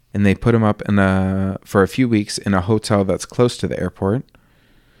Cross. And they put him up for a few weeks in a hotel that's close to the airport.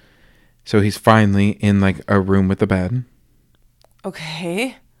 So he's finally in like a room with a bed.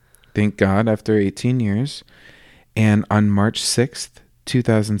 Okay. Thank God, after 18 years. And on March 6th,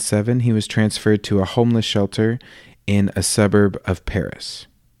 2007, he was transferred to a homeless shelter in a suburb of Paris.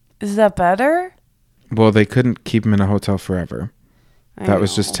 Is that better? Well, they couldn't keep him in a hotel forever. That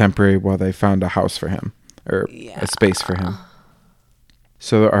was just temporary while they found a house for him, or a space for him.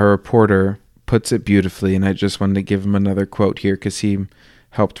 So our reporter puts it beautifully, and I just wanted to give him another quote here because he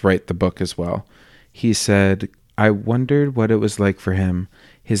helped write the book as well. He said, "I wondered what it was like for him.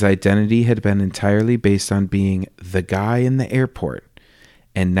 His identity had been entirely based on being the guy in the airport,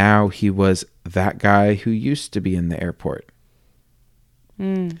 and now he was that guy who used to be in the airport."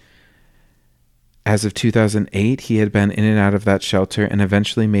 As of 2008, he had been in and out of that shelter and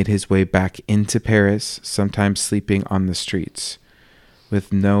eventually made his way back into Paris, sometimes sleeping on the streets.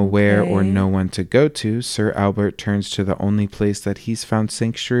 With nowhere or no one to go to, Sir Albert turns to the only place that he's found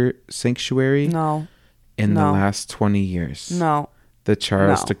sanctuary in the last 20 years. The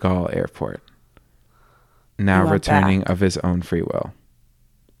Charles de Gaulle Airport. Now returning of his own free will.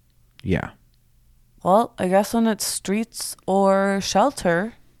 Yeah. Well, I guess when it's streets or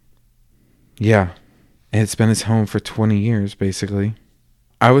shelter. Yeah. And it's been his home for 20 years, basically.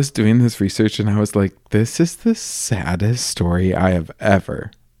 I was doing this research and I was like, this is the saddest story I have ever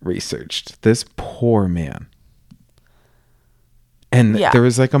researched. This poor man. And there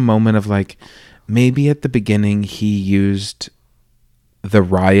was like a moment of like, maybe at the beginning he used the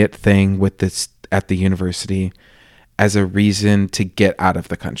riot thing with this at the university as a reason to get out of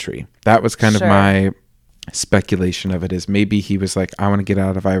the country. That was kind of my speculation of it, is maybe he was like, I want to get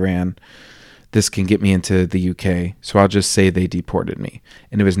out of Iran. This can get me into the UK. So I'll just say they deported me.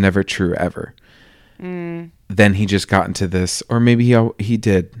 And it was never true ever. Then he just got into this, or maybe he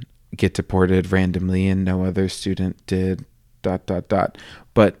did get deported randomly and no other student did ...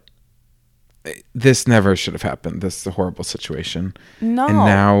 But this never should have happened. This is a horrible situation. No. And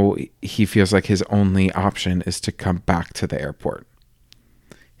now he feels like his only option is to come back to the airport.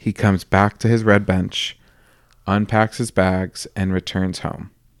 He comes back to his red bench, unpacks his bags, and returns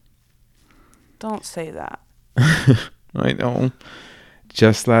home. Don't say that. I know.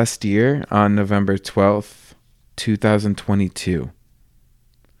 Just last year, on November 12th, 2022.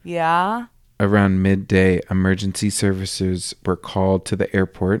 Yeah? Around midday, emergency services were called to the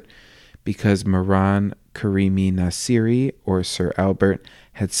airport because Mehran Karimi Nassiri, or Sir Albert,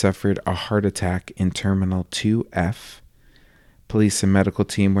 had suffered a heart attack in Terminal 2F. Police and medical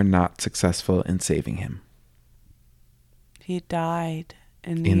team were not successful in saving him. He died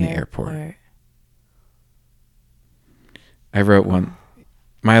in the airport. I wrote one.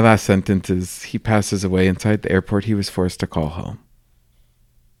 My last sentence is, he passes away inside the airport he was forced to call home.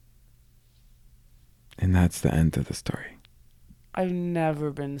 And that's the end of the story. I've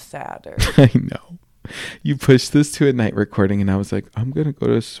never been sadder. I know. You pushed this to a night recording and I was like, I'm going to go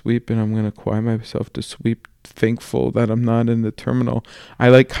to sleep and I'm going to quiet myself to sleep, thankful that I'm not in the terminal. I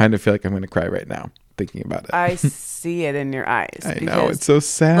like kind of feel like I'm going to cry right now thinking about it. I see it in your eyes. I know, it's so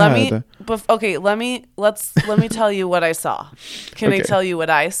sad. Let me tell you what I saw. Can I tell you what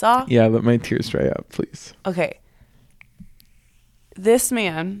I saw? Yeah, let my tears dry up, please. Okay. This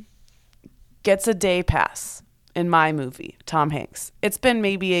man gets a day pass in my movie, Tom Hanks. It's been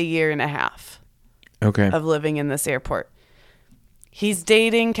maybe a year and a half of living in this airport. He's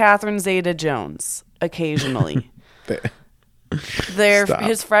dating Catherine Zeta-Jones occasionally.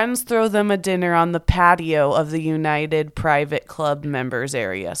 His friends throw them a dinner on the patio of the United Private Club members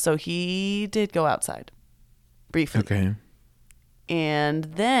area. So he did go outside briefly. Okay. And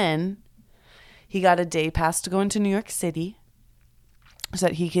then he got a day pass to go into New York City so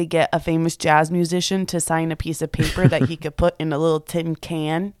that he could get a famous jazz musician to sign a piece of paper that he could put in a little tin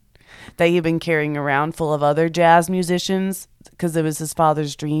can that he'd been carrying around full of other jazz musicians because it was his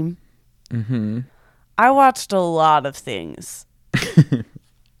father's dream. Mm-hmm. I watched a lot of things.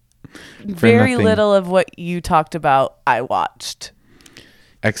 Very little of what you talked about I watched.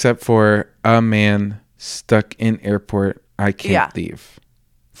 Except for a man stuck in airport I can't leave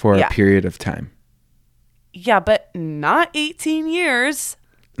for a period of time. Yeah, but not 18 years.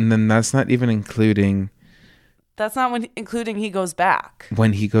 And then that's not even including... That's not including he goes back.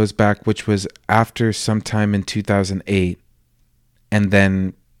 When he goes back, which was after sometime in 2008. And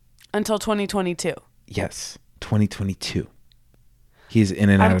then... Until 2022. Yes, 2022. He's in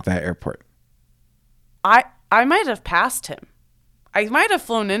and out of that airport. I might have passed him. I might have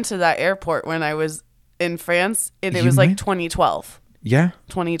flown into that airport when I was in France, and it was like 2012. Yeah.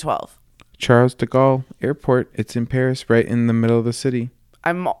 2012. Charles de Gaulle Airport. It's in Paris, right in the middle of the city.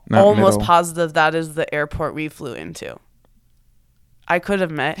 I'm almost positive that is the airport we flew into. I could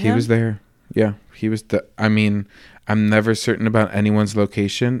have met him. He was there. Yeah, he was I'm never certain about anyone's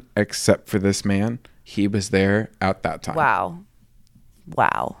location except for this man. He was there at that time.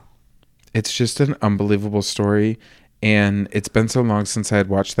 Wow. It's just an unbelievable story. And it's been so long since I had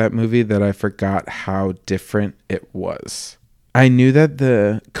watched that movie that I forgot how different it was. I knew that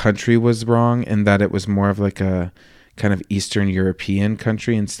the country was wrong and that it was more of like a kind of Eastern European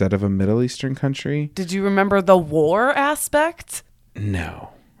country instead of a Middle Eastern country. Did you remember the war aspect?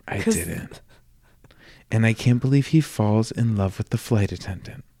 No, I didn't. And I can't believe he falls in love with the flight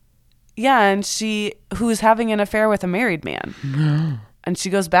attendant. Yeah, and who's having an affair with a married man. And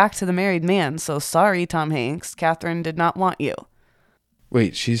she goes back to the married man. So sorry, Tom Hanks. Catherine did not want you.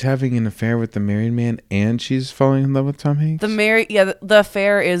 Wait, she's having an affair with the married man and she's falling in love with Tom Hanks? The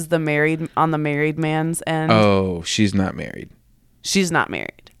affair is the married man's end. Oh, she's not married. She's not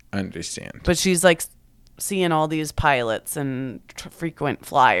married. I understand. But she's like seeing all these pilots and frequent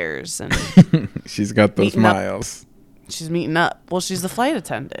flyers. And she's got those miles. She's meeting up. Well, she's the flight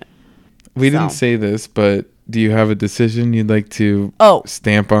attendant. We didn't say this, but do you have a decision you'd like to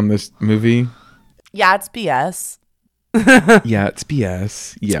stamp on this movie? Yeah, it's BS. Yeah, it's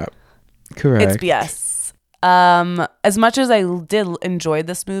BS. Yeah, correct. It's BS. As much as I did enjoy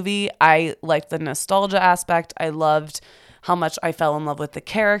this movie, I liked the nostalgia aspect. I loved how much I fell in love with the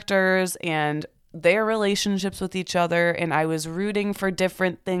characters and their relationships with each other. And I was rooting for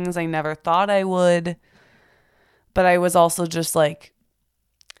different things I never thought I would. But I was also just like,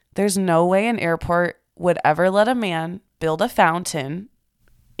 there's no way an airport would ever let a man build a fountain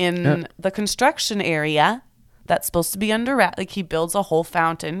in the construction area that's supposed to be under wrap. Like, he builds a whole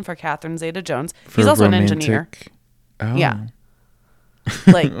fountain for Catherine Zeta-Jones. He's also an engineer. Oh. Yeah.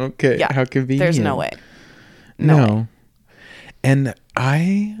 Like, okay. Yeah. How convenient. There's no way. No. Way. And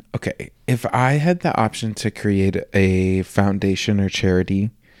if I had the option to create a foundation or charity,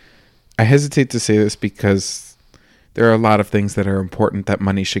 I hesitate to say this because there are a lot of things that are important that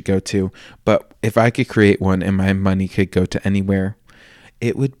money should go to. But if I could create one and my money could go to anywhere,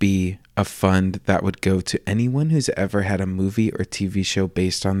 it would be a fund that would go to anyone who's ever had a movie or TV show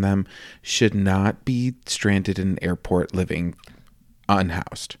based on them should not be stranded in an airport living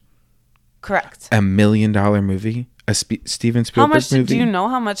unhoused. Correct. $1 million movie, a Steven Spielberg movie. How much do you know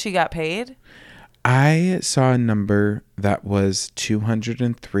how much he got paid? I saw a number that was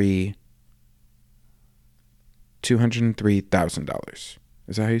 $203,000.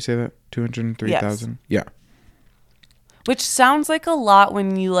 Is that how you say that? 203,000? Yes. Yeah. Which sounds like a lot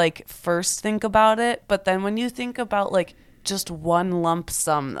when you like first think about it, but then when you think about like just one lump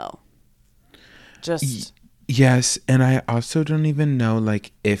sum though. Yes, and I also don't even know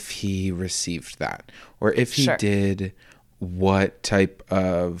like if he received that or if he did, what type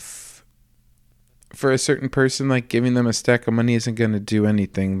of, for a certain person, like giving them a stack of money isn't going to do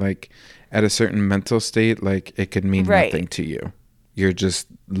anything. Like at a certain mental state, like it could mean nothing to you. You're just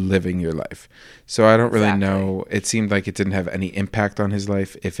living your life. So I don't really know. It seemed like it didn't have any impact on his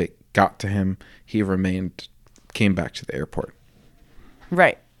life. If it got to him, he came back to the airport.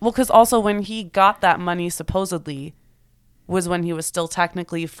 Right. Well, because also when he got that money, supposedly, was when he was still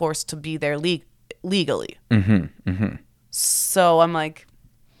technically forced to be there legally. Mm-hmm. Mm-hmm. So I'm like...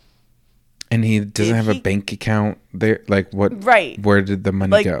 And he doesn't have a bank account there? Like what? Right. Where did the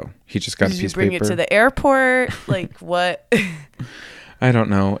money go? He just got a piece of paper? Did you bring it to the airport? Like what? I don't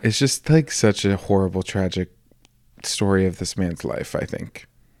know. It's just like such a horrible, tragic story of this man's life, I think.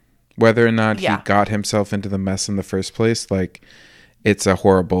 Whether or not he got himself into the mess in the first place, like... It's a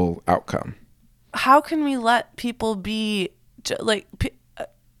horrible outcome. How can we let people be like?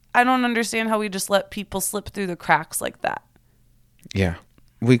 I don't understand how we just let people slip through the cracks like that. Yeah,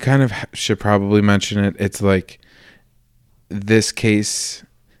 we kind of should probably mention it. It's like this case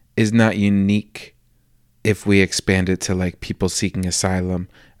is not unique if we expand it to like people seeking asylum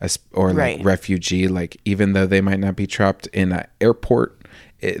or like refugee. Like even though they might not be trapped in an airport,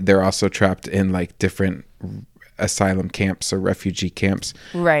 they're also trapped in like different asylum camps or refugee camps.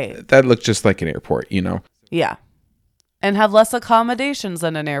 Right. That look just like an airport, you know? Yeah. And have less accommodations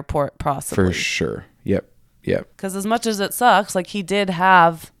than an airport, possibly. For sure. Yep. Because as much as it sucks, like he did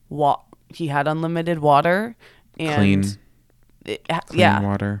have he had unlimited water and clean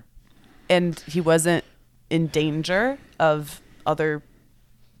water. And he wasn't in danger of other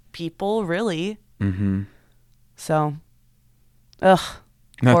people, really. Mm-hmm. So, ugh.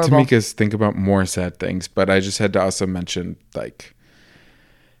 Not horrible. to make us think about more sad things, but I just had to also mention, like,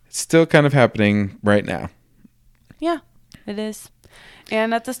 it's still kind of happening right now. Yeah, it is.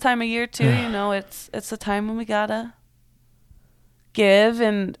 And at this time of year, too, you know, it's a time when we gotta give.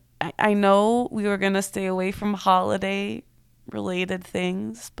 And I know we were going to stay away from holiday-related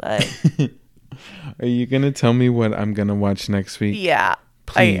things, but... Are you going to tell me what I'm going to watch next week? Yeah,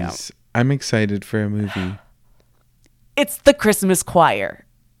 please. I'm excited for a movie. It's The Christmas Choir.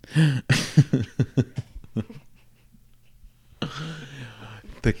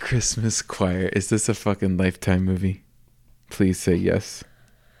 The Christmas Choir. Is this a fucking Lifetime movie? Please say yes.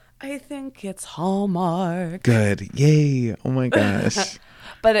 I think it's Hallmark. Good. Yay. Oh my gosh.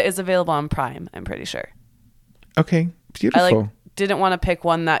 But it is available on Prime, I'm pretty sure. Okay. Beautiful. I didn't want to pick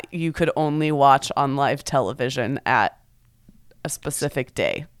one that you could only watch on live television at a specific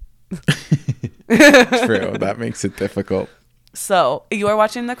day. True. That makes it difficult. So you are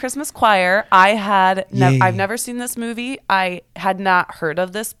watching The Christmas Choir. I've never seen this movie. I had not heard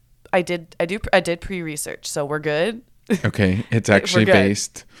of this. I did pre-research, so we're good. Okay. It's actually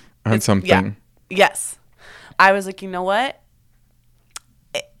based on something. Yeah. Yes. I was like, you know what?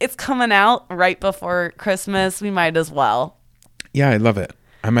 It's coming out right before Christmas. We might as well. Yeah, I love it.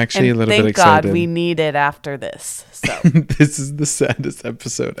 I'm actually a little bit excited. Thank God we need it after this. So this is the saddest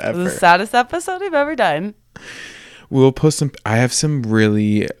episode ever. The saddest episode we've ever done. We'll post some. I have some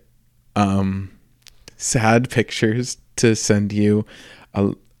really sad pictures to send you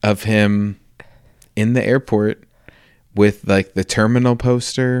of him in the airport with like the terminal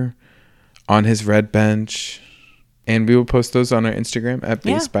poster on his red bench. And we will post those on our Instagram at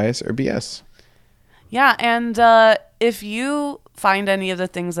Base Bias or BS. Yeah, and if you find any of the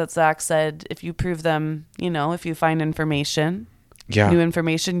things that Zach said, if you prove them, if you find information, new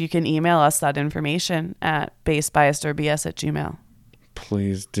information, you can email us that information at basebiasedorbs@gmail.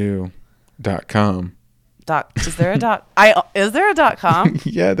 Please do. .com. Is there a .com?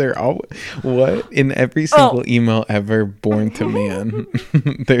 Yeah, they're all. What? In every single email ever born to man,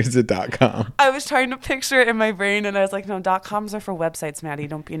 there's a .com. I was trying to picture it in my brain, and I was like, no, .coms are for websites, Maddie.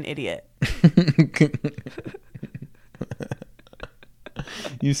 Don't be an idiot.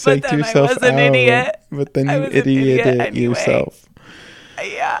 You psyched yourself out. Idiot. But then you idioted anyway. yourself.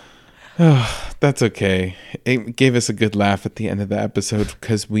 Yeah. Oh, that's okay. It gave us a good laugh at the end of the episode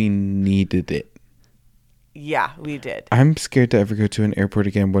because we needed it. Yeah, we did. I'm scared to ever go to an airport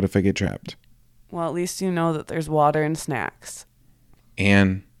again. What if I get trapped? Well, at least you know that there's water and snacks.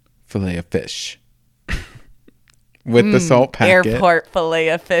 And filet of fish. With the salt packet. Airport filet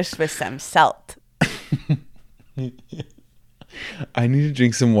of fish with some salt. I need to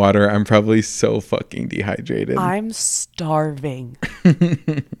drink some water. I'm probably so fucking dehydrated. I'm starving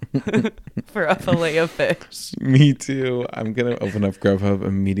for a filet of fish. Me too. I'm going to open up Grubhub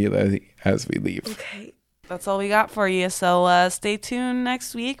immediately as we leave. Okay. That's all we got for you. So stay tuned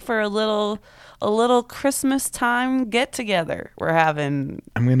next week for a little Christmas time get together. We're having.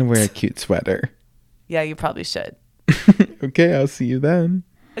 I'm going to wear a cute sweater. Yeah, you probably should. Okay, I'll see you then.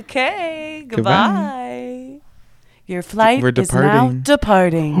 Okay, goodbye. Your flight is now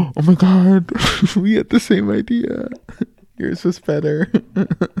departing. Oh my God. We had the same idea. Yours was better.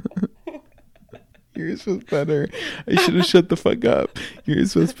 Yours was better. I should have shut the fuck up.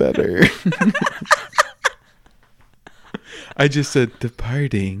 Yours was better. I just said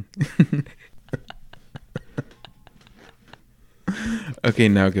departing. Okay,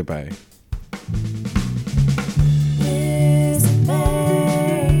 now goodbye. Is it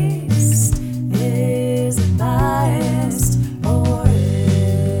based? Is it biased? Or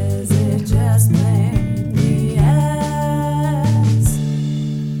is it just plain BS?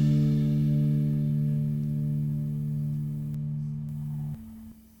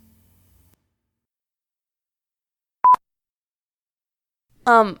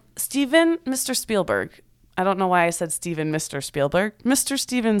 Steven Mr. Spielberg. I don't know why I said Steven Mr. Spielberg. Mr.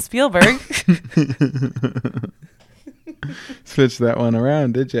 Steven Spielberg. Switch that one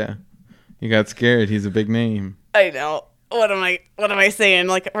around, did ya? You got scared. He's a big name. I know. What am I saying?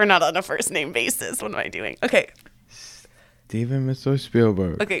 Like, we're not on a first name basis. What am I doing? Okay. Steven Mr.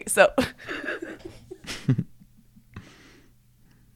 Spielberg. Okay, so